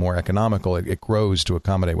probably more economical. It grows to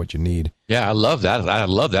accommodate what you need. Yeah, I love that. I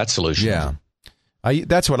love that solution. Yeah.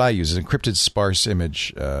 That's what I use, is encrypted sparse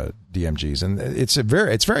image DMGs, and it's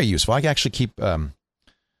very useful. I actually keep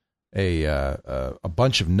a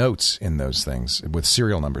bunch of notes in those things with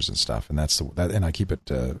serial numbers and stuff, and and I keep it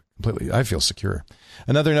completely. I feel secure.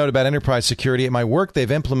 Another note about enterprise security: at my work,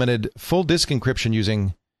 they've implemented full disk encryption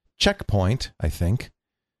using Checkpoint. I think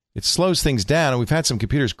it slows things down, and we've had some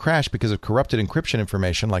computers crash because of corrupted encryption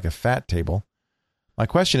information, like a FAT table. My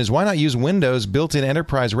question is, why not use Windows' built-in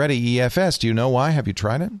enterprise-ready EFS? Do you know why? Have you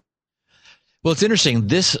tried it? Well, it's interesting.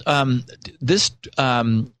 This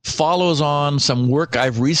follows on some work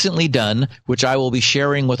I've recently done, which I will be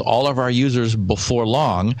sharing with all of our users before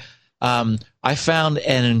long. I found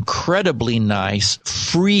an incredibly nice,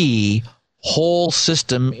 free, whole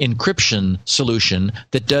system encryption solution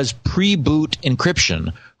that does pre-boot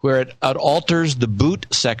encryption, where it alters the boot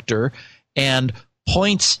sector and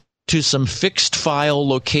points to some fixed file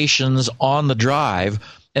locations on the drive,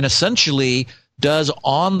 and essentially does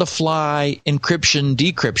on-the-fly encryption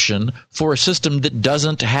decryption for a system that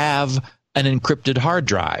doesn't have an encrypted hard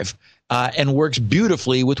drive, and works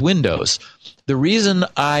beautifully with Windows. The reason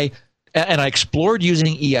I explored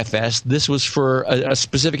using EFS. This was for a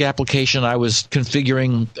specific application I was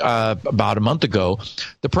configuring about a month ago.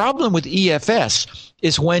 The problem with EFS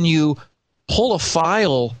is when you pull a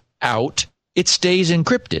file out, it stays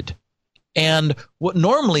encrypted. And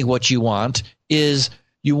what you want is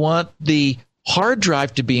you want the hard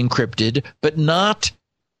drive to be encrypted, but not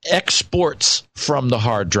exports from the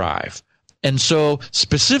hard drive. And so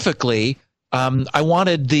specifically, I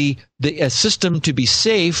wanted a system to be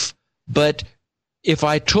safe, but if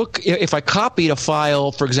I copied a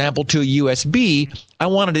file, for example, to a USB, I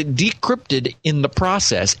wanted it decrypted in the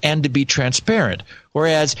process and to be transparent.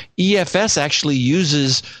 Whereas EFS actually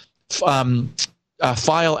uses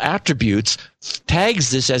file attributes,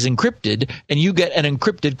 tags this as encrypted, and you get an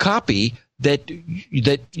encrypted copy that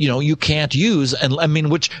you can't use. And I mean,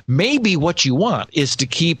 which may be what you want, is to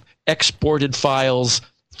keep exported files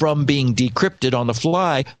from being decrypted on the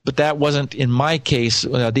fly, but that wasn't, in my case,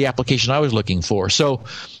 the application I was looking for. So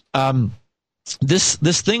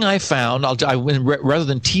this thing I found, rather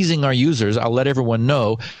than teasing our users, I'll let everyone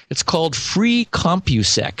know, it's called Free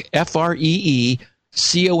CompuSec, FreeCompusec.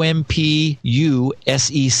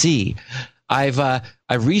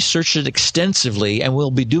 I've researched it extensively, and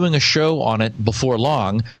we'll be doing a show on it before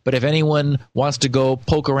long. But if anyone wants to go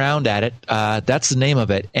poke around at it, that's the name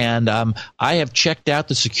of it. And I have checked out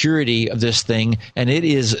the security of this thing, and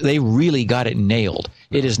they really got it nailed.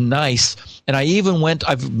 It is nice. And I've even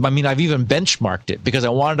benchmarked it because I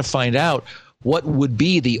wanted to find out what would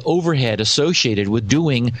be the overhead associated with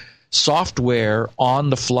doing software on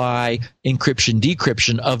the fly encryption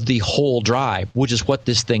decryption of the whole drive, which is what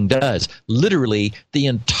this thing does. Literally the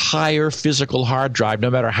entire physical hard drive, no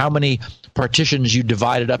matter how many partitions you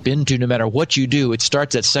divide it up into, no matter what you do, it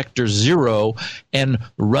starts at sector 0 and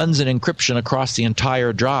runs an encryption across the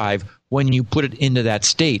entire drive when you put it into that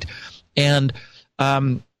state. And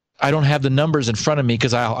I don't have the numbers in front of me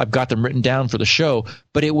because I've got them written down for the show,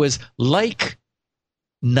 but it was like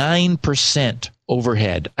 9%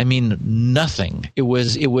 overhead. I mean, nothing. It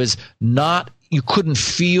was not, you couldn't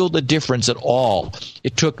feel the difference at all.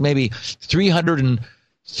 It took maybe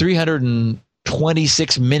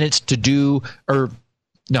 326 minutes to do, or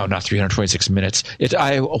no, not 326 minutes.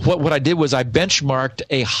 What I did was I benchmarked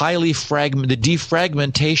the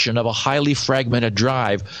defragmentation of a highly fragmented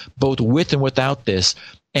drive, both with and without this,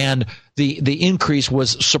 and the increase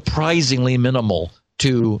was surprisingly minimal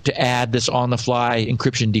to add this on-the-fly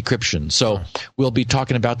encryption decryption. So we'll be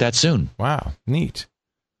talking about that soon. Wow, neat.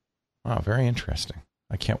 Wow, very interesting.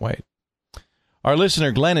 I can't wait. Our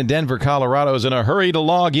listener, Glenn in Denver, Colorado, is in a hurry to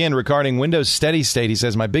log in regarding Windows Steady State. He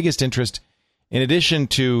says, my biggest interest, in addition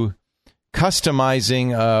to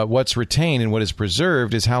customizing what's retained and what is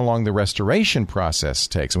preserved, is how long the restoration process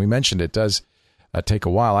takes. And we mentioned it does take a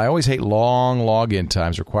while. I always hate long login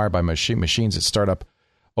times required by machines that start up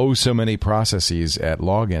so many processes at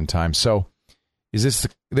login time. So this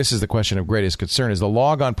is the question of greatest concern. Is the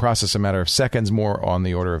logon process a matter of seconds, more on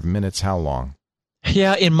the order of minutes? How long?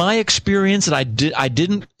 Yeah, in my experience, and I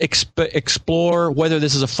didn't explore whether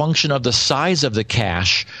this is a function of the size of the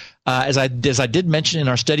cache. As I did mention in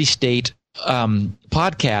our Steady State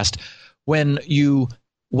podcast, when you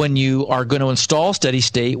are going to install Steady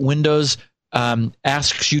State, Windows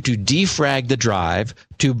asks you to defrag the drive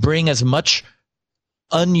to bring as much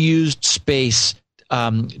unused space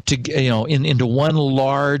into one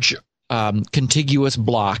large contiguous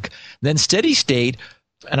block. Then Steady State,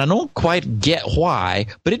 and I don't quite get why,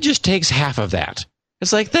 but it just takes half of that.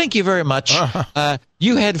 It's like, thank you very much.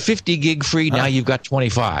 You had 50 gig free. Now you've got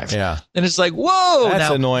 25. Yeah. And it's like, whoa. That's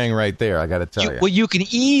now, annoying right there, I got to tell you. Well, you can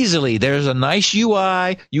easily, there's a nice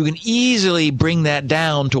UI. You can easily bring that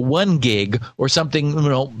down to 1 gig or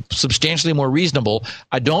something, substantially more reasonable.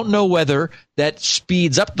 I don't know whether that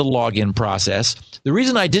speeds up the login process. The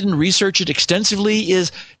reason I didn't research it extensively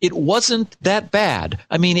is it wasn't that bad.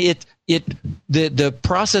 I mean, the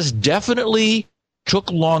process definitely took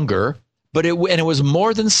longer. But it was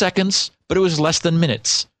more than seconds, but it was less than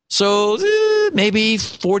minutes. So maybe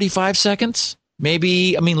 45 seconds,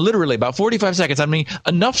 literally about 45 seconds. I mean,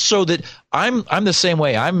 enough so that I'm the same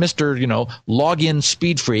way. I'm Mr. Login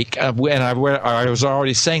speed freak, and I was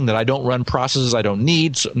already saying that I don't run processes I don't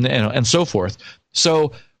need, and so forth.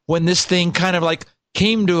 So when this thing kind of like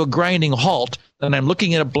came to a grinding halt, and I'm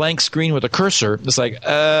looking at a blank screen with a cursor, it's like,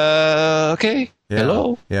 okay,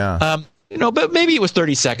 hello, yeah. But maybe it was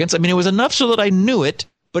 30 seconds. I mean, it was enough so that I knew it,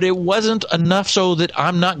 but it wasn't enough so that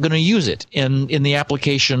I'm not going to use it in the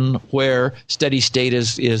application where steady state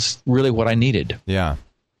is really what I needed. Yeah.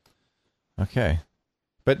 Okay.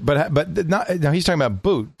 But not, now he's talking about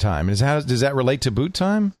boot time. Does that relate to boot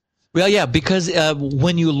time? Well, yeah, because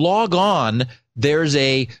when you log on, there's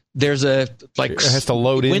a like it has to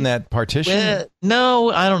load in that partition. No,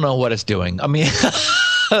 I don't know what it's doing. I mean.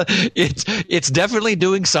 It's definitely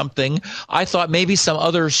doing something. I thought maybe some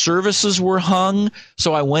other services were hung,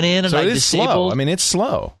 so I went in and I disabled. Slow. I mean, it's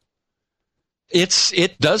slow.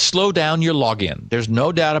 It does slow down your login. There's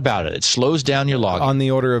no doubt about it. It slows down your login. On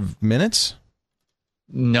the order of minutes?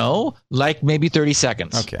 No, like maybe 30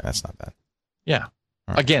 seconds. Okay, that's not bad. Yeah.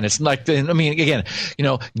 Right. Again, it's like,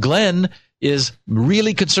 Glenn is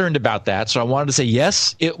really concerned about that. So I wanted to say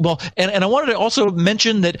yes. And I wanted to also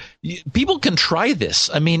mention that people can try this.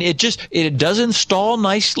 I mean, it does install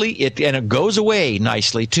nicely, and it goes away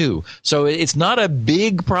nicely too. So it's not a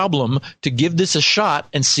big problem to give this a shot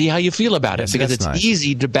and see how you feel about it, because it's nice.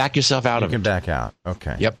 Easy to back yourself out of it. You can back out.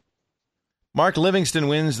 Okay. Yep. Mark Livingston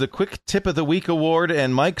wins the Quick Tip of the Week award,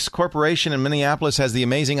 and Mike's Corporation in Minneapolis has the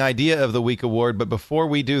Amazing Idea of the Week award. But before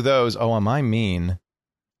we do those, am I mean?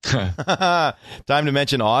 Time to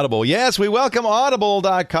mention Audible. Yes, we welcome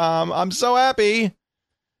Audible.com. I'm so happy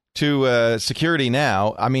to Security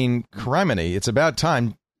Now. I mean, criminy, it's about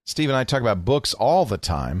time. Steve and I talk about books all the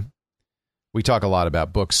time. We talk a lot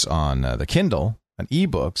about books on the Kindle and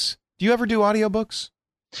ebooks. Do you ever do audiobooks?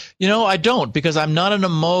 I don't, because I'm not in a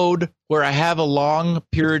mode where I have a long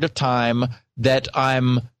period of time that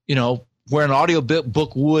I'm, where an audio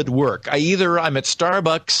book would work. I'm at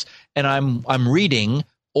Starbucks and I'm reading,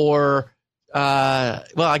 or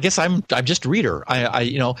I guess I'm just a reader.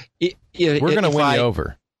 We're going to win you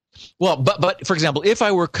over. Well, but for example, if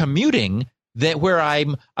I were commuting, that where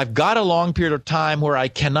I've got a long period of time where I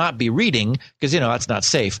cannot be reading because that's not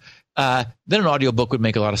safe. Then an audiobook would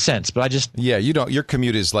make a lot of sense. But I just your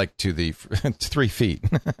commute is like to the 3 feet.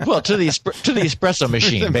 Well, to the espresso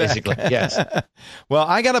machine, basically. Yes. Well,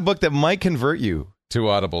 I got a book that might convert you to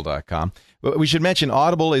Audible.com. We should mention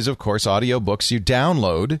Audible is, of course, audiobooks you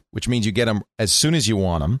download, which means you get them as soon as you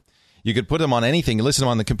want them. You could put them on anything. You listen to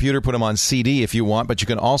them on the computer, put them on CD if you want, but you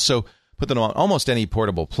can also put them on almost any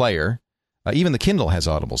portable player. Even the Kindle has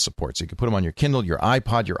Audible support, so you can put them on your Kindle, your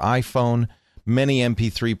iPod, your iPhone, many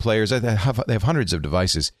MP3 players. They have hundreds of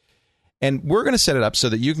devices. And we're going to set it up so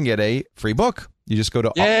that you can get a free book. You just go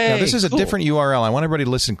to... Now, this is a different URL. I want everybody to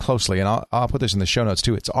listen closely, and I'll put this in the show notes,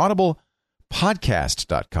 too. It's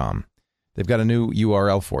audiblepodcast.com. They've got a new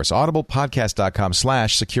URL for us,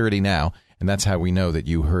 audiblepodcast.com/security now, and that's how we know that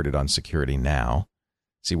you heard it on Security Now.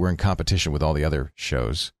 See, we're in competition with all the other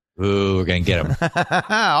shows. Ooh, we're going to get them.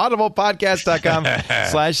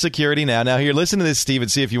 audiblepodcast.com/security now. Now, here, listen to this, Steve, and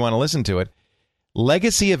see if you want to listen to it.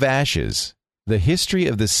 Legacy of Ashes, The History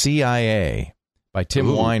of the CIA by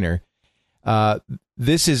Tim Weiner.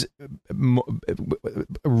 This is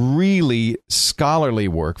really scholarly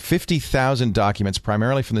work, 50,000 documents,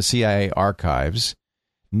 primarily from the CIA archives.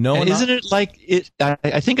 Isn't it like it?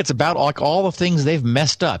 I think it's about like all the things they've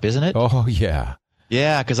messed up, isn't it? Oh, yeah.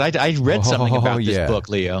 Yeah, because I read something about this book,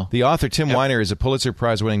 Leo. The author, Tim Weiner, is a Pulitzer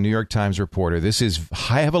Prize-winning New York Times reporter. This is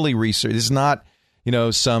heavily researched. This is not,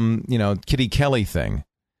 some, Kitty Kelly thing.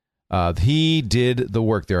 He did the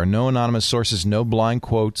work. There are no anonymous sources, no blind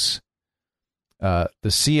quotes. The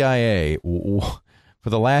CIA, for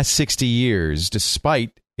the last 60 years,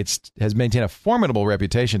 despite has maintained a formidable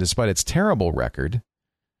reputation despite its terrible record.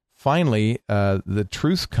 Finally, the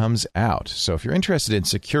truth comes out. So if you're interested in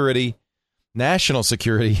security, national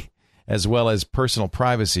security, as well as personal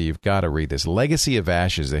privacy, you've got to read this. Legacy of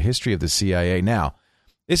Ashes, The History of the CIA. Now,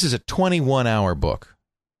 this is a 21-hour book.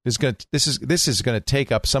 This is going to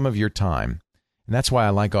take up some of your time, and that's why I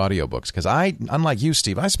like audiobooks. Because unlike you,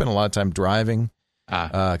 Steve, I spend a lot of time driving.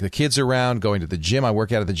 The kids are around, going to the gym. I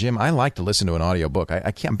work out at the gym. I like to listen to an audiobook.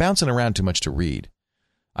 I'm bouncing around too much to read.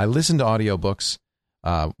 I listen to audiobooks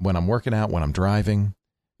when I'm working out, when I'm driving,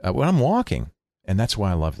 when I'm walking, and that's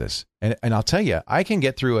why I love this. And I'll tell you, I can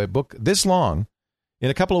get through a book this long in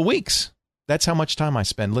a couple of weeks. That's how much time I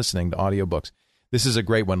spend listening to audiobooks. This is a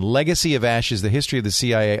great one. Legacy of Ashes, The History of the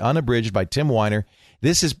CIA, unabridged by Tim Weiner.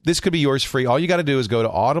 This could be yours free. All you got to do is go to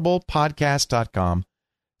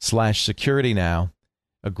audiblepodcast.com/securitynow.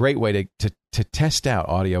 A great way to test out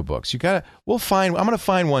audiobooks. I'm going to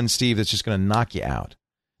find one, Steve, that's just going to knock you out.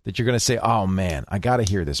 That you're going to say, "Oh man, I got to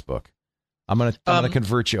hear this book. I'm going to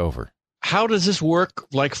convert you over." How does this work,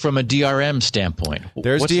 like from a DRM standpoint?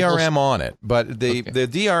 There's DRM on it, but the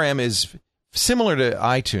DRM is similar to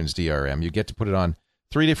iTunes DRM. You get to put it on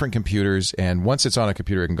 3 different computers, and once it's on a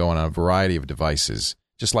computer, it can go on a variety of devices,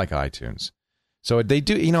 just like iTunes. So they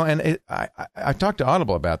do, and I talked to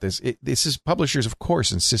Audible about this. Publishers, of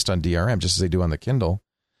course, insist on DRM, just as they do on the Kindle,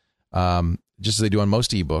 just as they do on most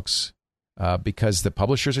ebooks, because the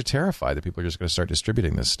publishers are terrified that people are just going to start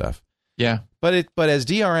distributing this stuff. Yeah. But as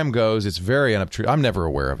DRM goes, it's very unobtrusive. I'm never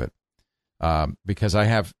aware of it because I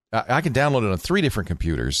can download it on 3 different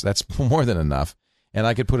computers. That's more than enough. And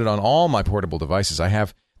I could put it on all my portable devices. I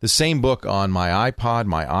have the same book on my iPod,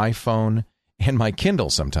 my iPhone, and my Kindle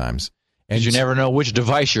sometimes. And you never know which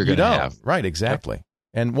device you're going to have. Right, exactly. Yep.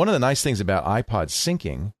 And one of the nice things about iPod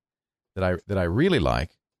syncing that I really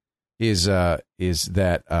like is that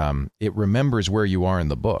it remembers where you are in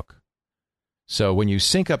the book. So when you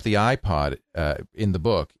sync up the iPod in the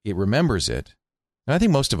book, it remembers it. And I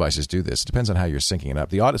think most devices do this. It depends on how you're syncing it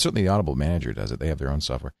up. Certainly the Audible Manager does it. They have their own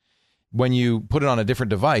software. When you put it on a different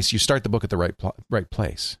device, you start the book at the right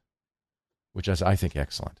place, which is, I think,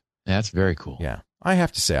 excellent. That's very cool. Yeah. I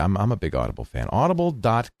have to say, I'm a big Audible fan.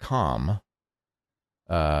 Audible.com /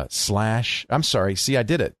 I'm sorry. See, I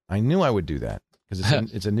did it. I knew I would do that because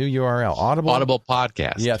it's a new URL. Audible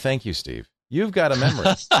Podcast. Yeah, thank you, Steve. You've got a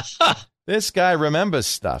memory. This guy remembers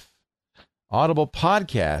stuff.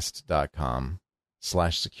 Audiblepodcast.com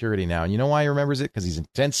 /security now. And you know why he remembers it? Because he's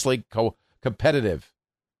intensely competitive.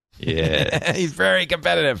 Yeah. He's very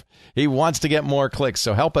competitive. He wants to get more clicks.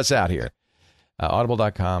 So help us out here.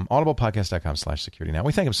 Audible.com, audiblepodcast.com /security now.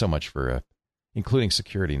 We thank him so much for including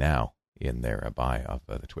Security Now in their buy of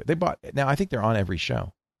the Twit. Now, I think they're on every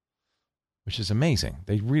show, which is amazing.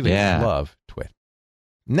 They really love Twit.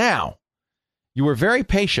 Now, you were very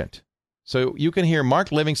patient, so you can hear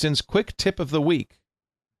Mark Livingston's quick tip of the week.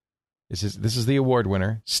 This is the award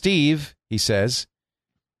winner. Steve, he says,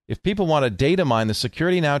 if people want to data mine the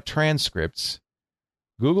Security Now transcripts,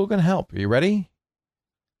 Google can help. Are you ready?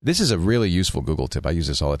 This is a really useful Google tip. I use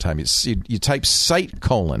this all the time. You type site :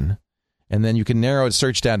 and then you can narrow a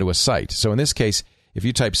search down to a site. So in this case, if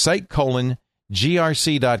you type site : grc.com,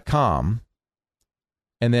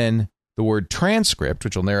 and then the word transcript,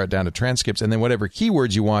 which will narrow it down to transcripts, and then whatever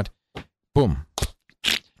keywords you want, boom.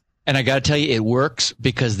 And I got to tell you, it works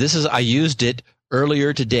because I used it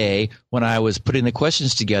earlier today when I was putting the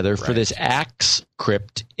questions together for this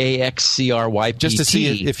AXCrypt, AXCRYPT. Just to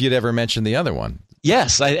see if you'd ever mentioned the other one.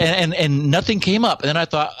 Yes, and nothing came up. And then I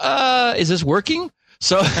thought, is this working?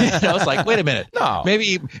 So I was like, wait a minute. No.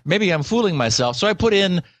 Maybe I'm fooling myself. So I put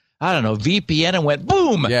in, I don't know, VPN and went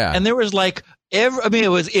boom. Yeah. And there was like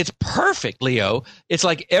it's perfect, Leo. It's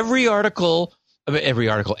like every one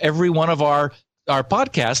of our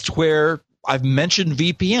podcasts where I've mentioned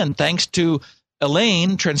VPN, thanks to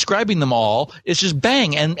Elaine transcribing them all, it's just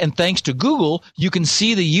bang. And thanks to Google, you can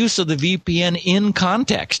see the use of the VPN in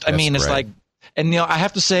context. I mean, it's like, and I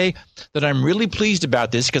have to say that I'm really pleased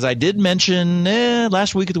about this because I did mention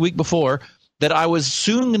last week or the week before that I was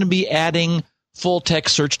soon going to be adding full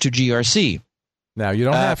text search to GRC. Now you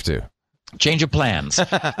don't have to. Change of plans.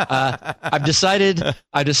 I've decided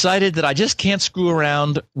that I just can't screw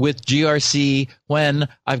around with GRC when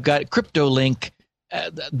I've got CryptoLink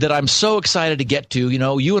that I'm so excited to get to.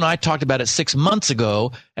 You and I talked about it 6 months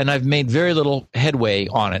ago, and I've made very little headway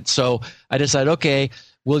on it. So I decided, okay,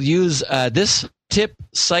 we'll use this tip,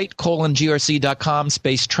 site : grc.com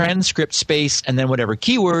 /transcript and then whatever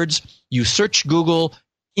keywords you search Google,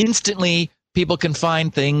 instantly people can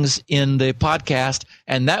find things in the podcast,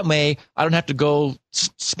 and that way I don't have to go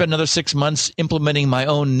spend another 6 months implementing my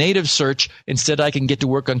own native search. Instead, I can get to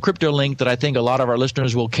work on CryptoLink that I think a lot of our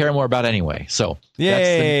listeners will care more about anyway. So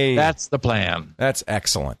that's the plan. That's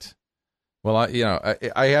excellent. Well,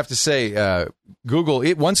 I have to say, Google,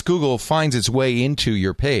 once Google finds its way into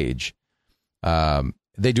your page,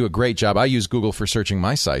 they do a great job. I use Google for searching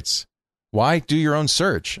my sites. Why do your own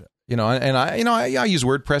search? I use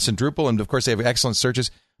WordPress and Drupal, and of course they have excellent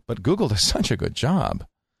searches. But Google does such a good job.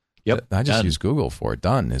 Yep, I just use Google for it.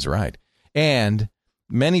 Done is right. And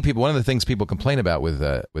many people, one of the things people complain about with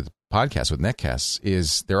podcasts, with netcasts,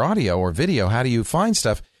 is their audio or video. How do you find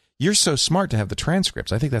stuff? You're so smart to have the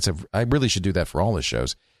transcripts. I think I really should do that for all the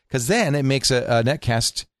shows, because then it makes a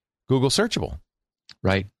netcast Google searchable.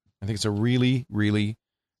 Right. I think it's a really, really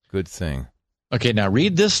good thing. Okay, now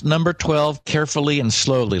read this number 12 carefully and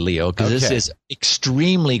slowly, Leo, because this is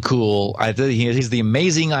extremely cool. I think he's the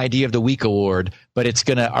Amazing Idea of the Week award, but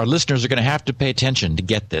our listeners are gonna have to pay attention to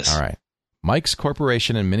get this. All right. Mike's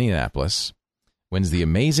Corporation in Minneapolis wins the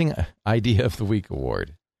Amazing Idea of the Week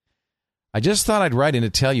award. I just thought I'd write in to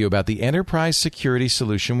tell you about the enterprise security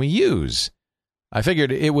solution we use. I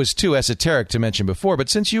figured it was too esoteric to mention before, but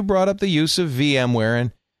since you brought up the use of VMware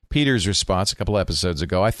and Peter's response a couple episodes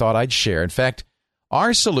ago, I thought I'd share. In fact,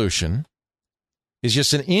 our solution is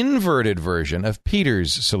just an inverted version of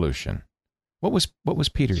Peter's solution. What was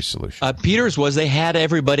Peter's solution? Peter's was they had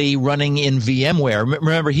everybody running in VMware.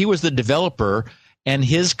 Remember, he was the developer, and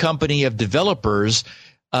his company of developers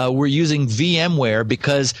were using VMware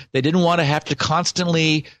because they didn't want to have to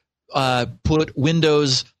constantly put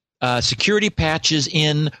Windows security patches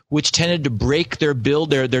in, which tended to break their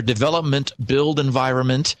development build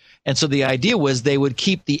environment. And so the idea was they would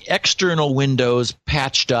keep the external Windows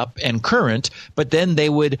patched up and current, but then they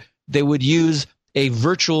would use a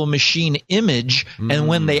virtual machine image, and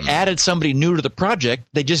when they added somebody new to the project,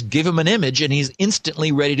 they just give him an image, and he's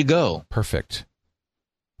instantly ready to go. Perfect.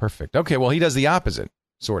 Okay, well, he does the opposite,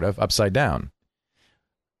 sort of, upside down.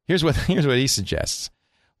 Here's what he suggests.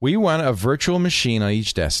 We run a virtual machine on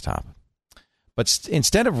each desktop, but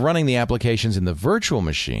instead of running the applications in the virtual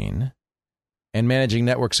machine and managing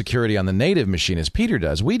network security on the native machine as Peter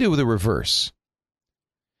does, we do the reverse.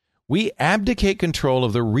 We abdicate control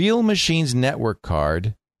of the real machine's network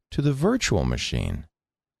card to the virtual machine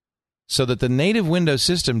so that the native Windows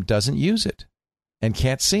system doesn't use it and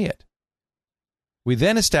can't see it. We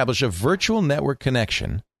then establish a virtual network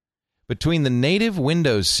connection between the native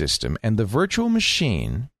Windows system and the virtual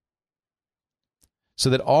machine so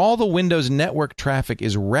that all the Windows network traffic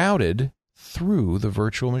is routed through the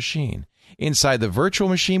virtual machine. Inside the virtual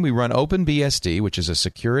machine, we run OpenBSD, which is a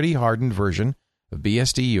security-hardened version of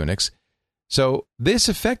BSD Unix. So this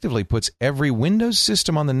effectively puts every Windows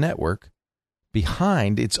system on the network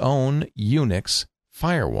behind its own Unix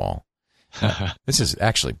firewall. This is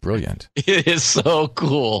actually brilliant. It is so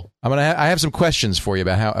cool. I have some questions for you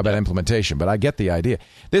about implementation, but I get the idea.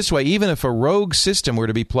 This way, even if a rogue system were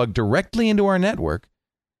to be plugged directly into our network,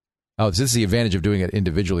 this is the advantage of doing it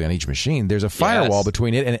individually on each machine, there's a firewall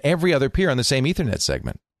between it and every other peer on the same Ethernet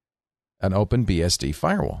segment, an OpenBSD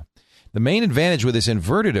firewall. The main advantage with this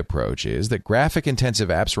inverted approach is that graphic-intensive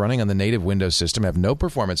apps running on the native Windows system have no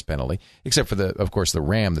performance penalty, except for, of course, the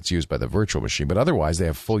RAM that's used by the virtual machine. But otherwise, they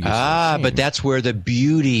have full use of the machine. But that's where the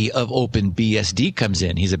beauty of OpenBSD comes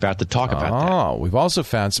in. He's about to talk about that. We've also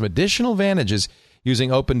found some additional advantages using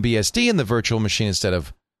OpenBSD in the virtual machine instead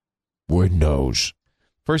of Windows.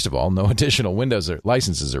 First of all, no additional Windows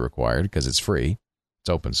licenses are required because it's free. It's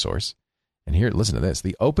open source. And here, listen to this.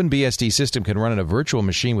 The OpenBSD system can run on a virtual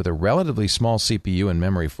machine with a relatively small CPU and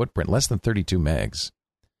memory footprint, less than 32 megs.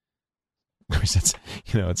 Of course, that's,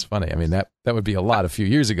 it's funny. I mean, that would be a lot a few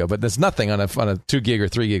years ago, but that's nothing on a 2 gig or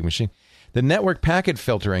 3 gig machine. The network packet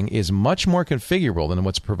filtering is much more configurable than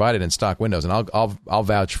what's provided in stock Windows, and I'll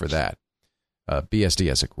vouch for that. BSD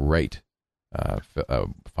has a great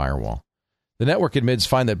firewall. The network admins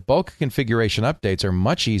find that bulk configuration updates are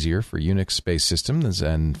much easier for Unix-based systems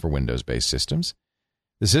than for Windows-based systems.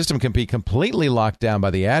 The system can be completely locked down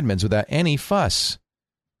by the admins without any fuss.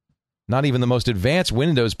 Not even the most advanced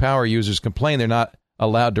Windows power users complain they're not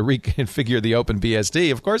allowed to reconfigure the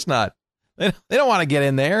OpenBSD. Of course not. They don't want to get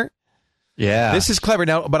in there. Yeah. This is clever.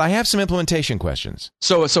 Now, but I have some implementation questions.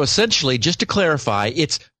 So essentially, just to clarify,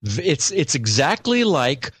 it's exactly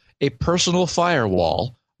like a personal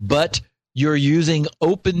firewall, but you're using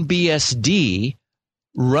OpenBSD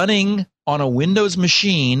running on a Windows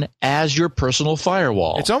machine as your personal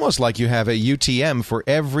firewall. It's almost like you have a UTM for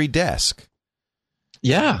every desk.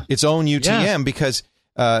 Yeah. Its own UTM because,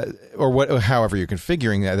 however you're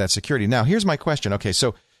configuring that security. Now, here's my question. Okay,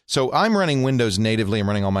 so I'm running Windows natively. I'm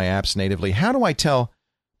running all my apps natively. How do I tell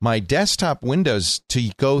my desktop Windows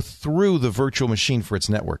to go through the virtual machine for its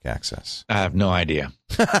network access? I have no idea.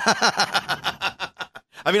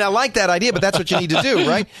 I mean, I like that idea, but that's what you need to do,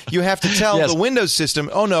 right? You have to tell the Windows system,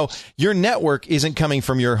 oh, no, your network isn't coming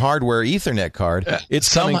from your hardware Ethernet card.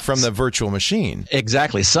 It's coming from the virtual machine.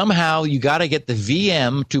 Exactly. Somehow you got to get the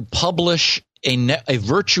VM to publish a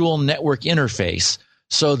virtual network interface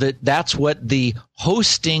so that's what the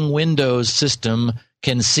hosting Windows system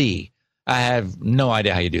can see. I have no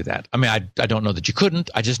idea how you do that. I mean, I don't know that you couldn't.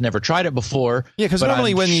 I just never tried it before. Yeah, because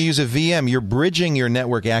normally when you use a VM, you're bridging your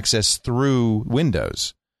network access through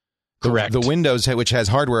Windows. Correct. The Windows, which has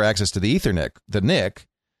hardware access to the Ethernet, the NIC,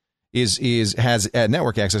 has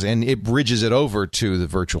network access, and it bridges it over to the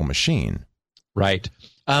virtual machine. Right.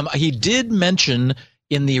 He did mention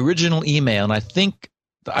in the original email, and I think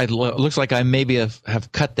it looks like I maybe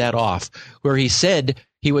have cut that off, where he said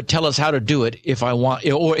he would tell us how to do it if I want,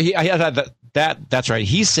 or that's right.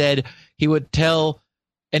 He said he would tell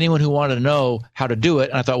anyone who wanted to know how to do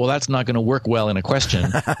it. And I thought, well, that's not going to work well in a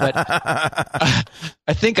question. But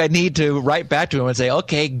I think I need to write back to him and say,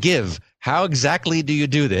 okay, how exactly do you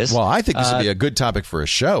do this? Well, I think this would be a good topic for a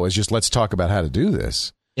show, is just let's talk about how to do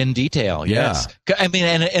this. In detail, yes. Yeah. I mean,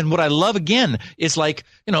 and what I love, again, is like,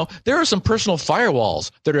 there are some personal firewalls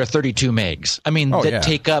that are 32 megs. I mean,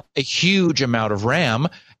 take up a huge amount of RAM.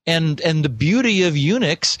 And the beauty of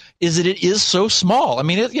Unix is that it is so small. I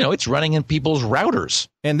mean, it's running in people's routers.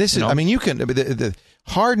 And this is, I mean, you can, the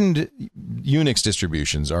hardened Unix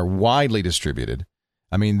distributions are widely distributed.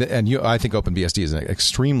 I mean, I think OpenBSD is an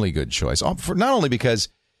extremely good choice, not only because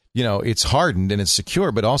it's hardened and it's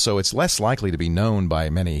secure, but also it's less likely to be known by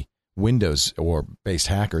many Windows or based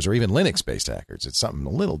hackers or even Linux based hackers. It's something a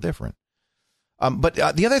little different. But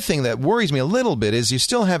the other thing that worries me a little bit is you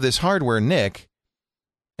still have this hardware NIC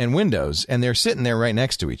and Windows, and they're sitting there right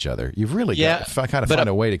next to each other. You've really got to kind of find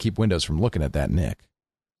a way to keep Windows from looking at that NIC.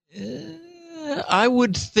 I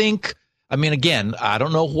would think, I mean, again, I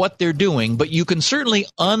don't know what they're doing, but you can certainly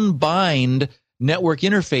unbind network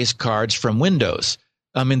interface cards from Windows.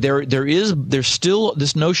 I mean, there's still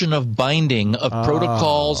this notion of binding of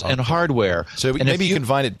protocols and hardware. So maybe you can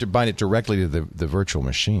bind it directly to the virtual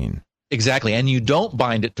machine. Exactly, and you don't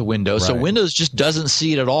bind it to Windows, so Windows just doesn't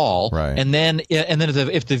see it at all. Right. And then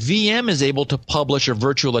if the VM is able to publish a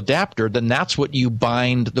virtual adapter, then that's what you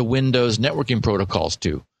bind the Windows networking protocols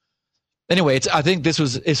to. Anyway, I think this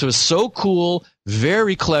was so cool,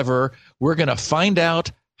 very clever. We're going to find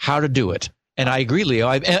out how to do it. And I agree, Leo.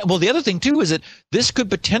 Well, the other thing, too, is that this could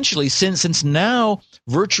potentially, since now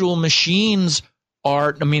virtual machines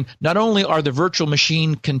are, I mean, not only are the virtual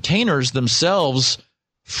machine containers themselves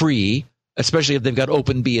free, especially if they've got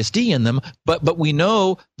OpenBSD in them, but we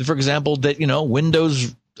know, for example, that,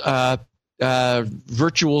 Windows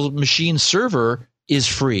virtual machine server is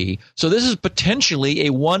free. So this is potentially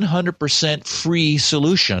a 100% free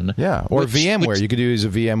solution. Yeah, or VMware. You could use a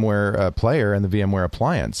VMware player and the VMware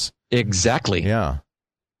appliance. Exactly. Yeah.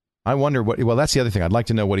 I wonder well, that's the other thing. I'd like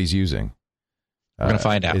to know what he's using. We're going to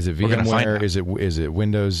find out. Is it VMware? Is it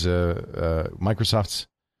Windows, Microsoft's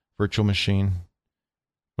virtual machine?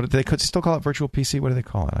 What did they still call it? Virtual PC? What do they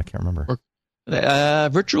call it? I can't remember.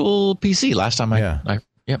 Virtual PC last time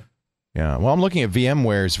Yep. Yeah. Well, I'm looking at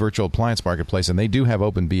VMware's virtual appliance marketplace, and they do have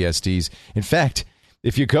OpenBSDs. In fact,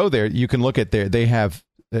 if you go there, you can look at they have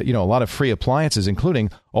a lot of free appliances, including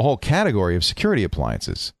a whole category of security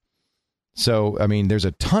appliances. So, I mean, there's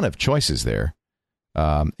a ton of choices there,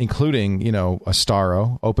 including,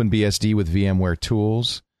 Astaro, OpenBSD with VMware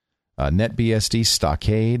tools, NetBSD,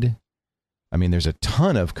 Stockade. I mean, there's a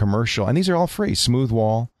ton of commercial, and these are all free.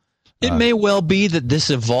 Smoothwall. It may well be that this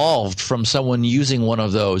evolved from someone using one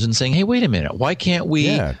of those and saying, hey, wait a minute, why can't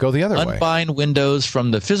we go the other way? Unbind Windows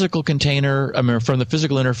from the physical container, from the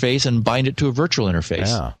physical interface and bind it to a virtual interface?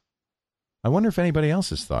 Yeah. I wonder if anybody else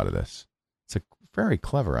has thought of this. It's a very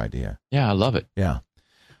clever idea. Yeah, I love it. Yeah.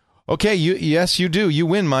 Okay, yes, you do. You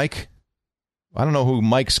win, Mike. I don't know who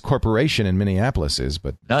Mike's Corporation in Minneapolis is,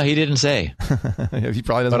 but... No, he didn't say. He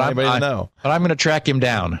probably doesn't want anybody to know. But I'm going to track him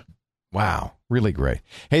down. Wow, really great.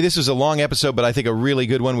 Hey, this was a long episode, but I think a really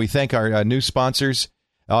good one. We thank our new sponsors,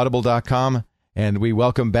 Audible.com, and we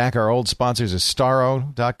welcome back our old sponsors,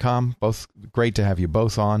 Astaro.com. Both great to have you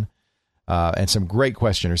both on, and some great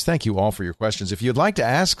questioners. Thank you all for your questions. If you'd like to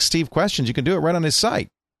ask Steve questions, you can do it right on his site,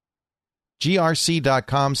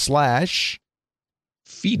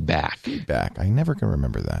 grc.com/feedback. I never can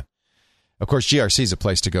remember that. Of course, GRC is a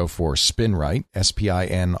place to go for SpinRite,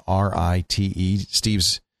 SPINRITE,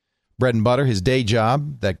 Steve's bread and butter, his day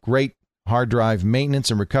job, that great hard drive maintenance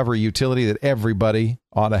and recovery utility that everybody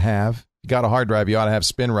ought to have. You got a hard drive, you ought to have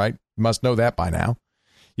SpinRite. You must know that by now.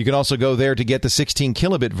 You can also go there to get the 16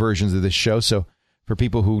 kilobit versions of this show. So for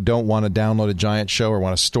people who don't want to download a giant show or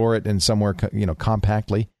want to store it in somewhere,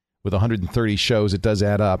 compactly. With 130 shows, it does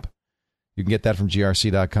add up. You can get that from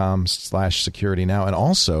grc.com/security now, and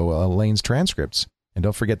also Lane's transcripts. And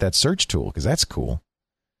don't forget that search tool, because that's cool.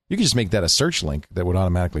 You can just make that a search link that would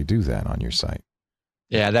automatically do that on your site.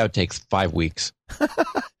 Yeah, that would take 5 weeks.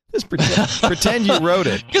 Just pretend you wrote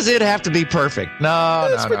it. Because it'd have to be perfect.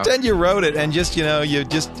 Let's pretend you wrote it and just,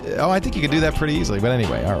 I think you can do that pretty easily. But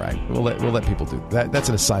anyway, all right. We'll let people do that. That's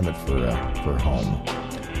an assignment for home.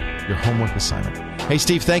 Your homework assignment. Hey,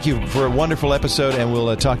 Steve, thank you for a wonderful episode, and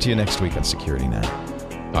we'll talk to you next week on Security Now.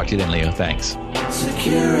 Talk to you then, Leo. Thanks.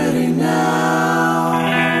 Security Now.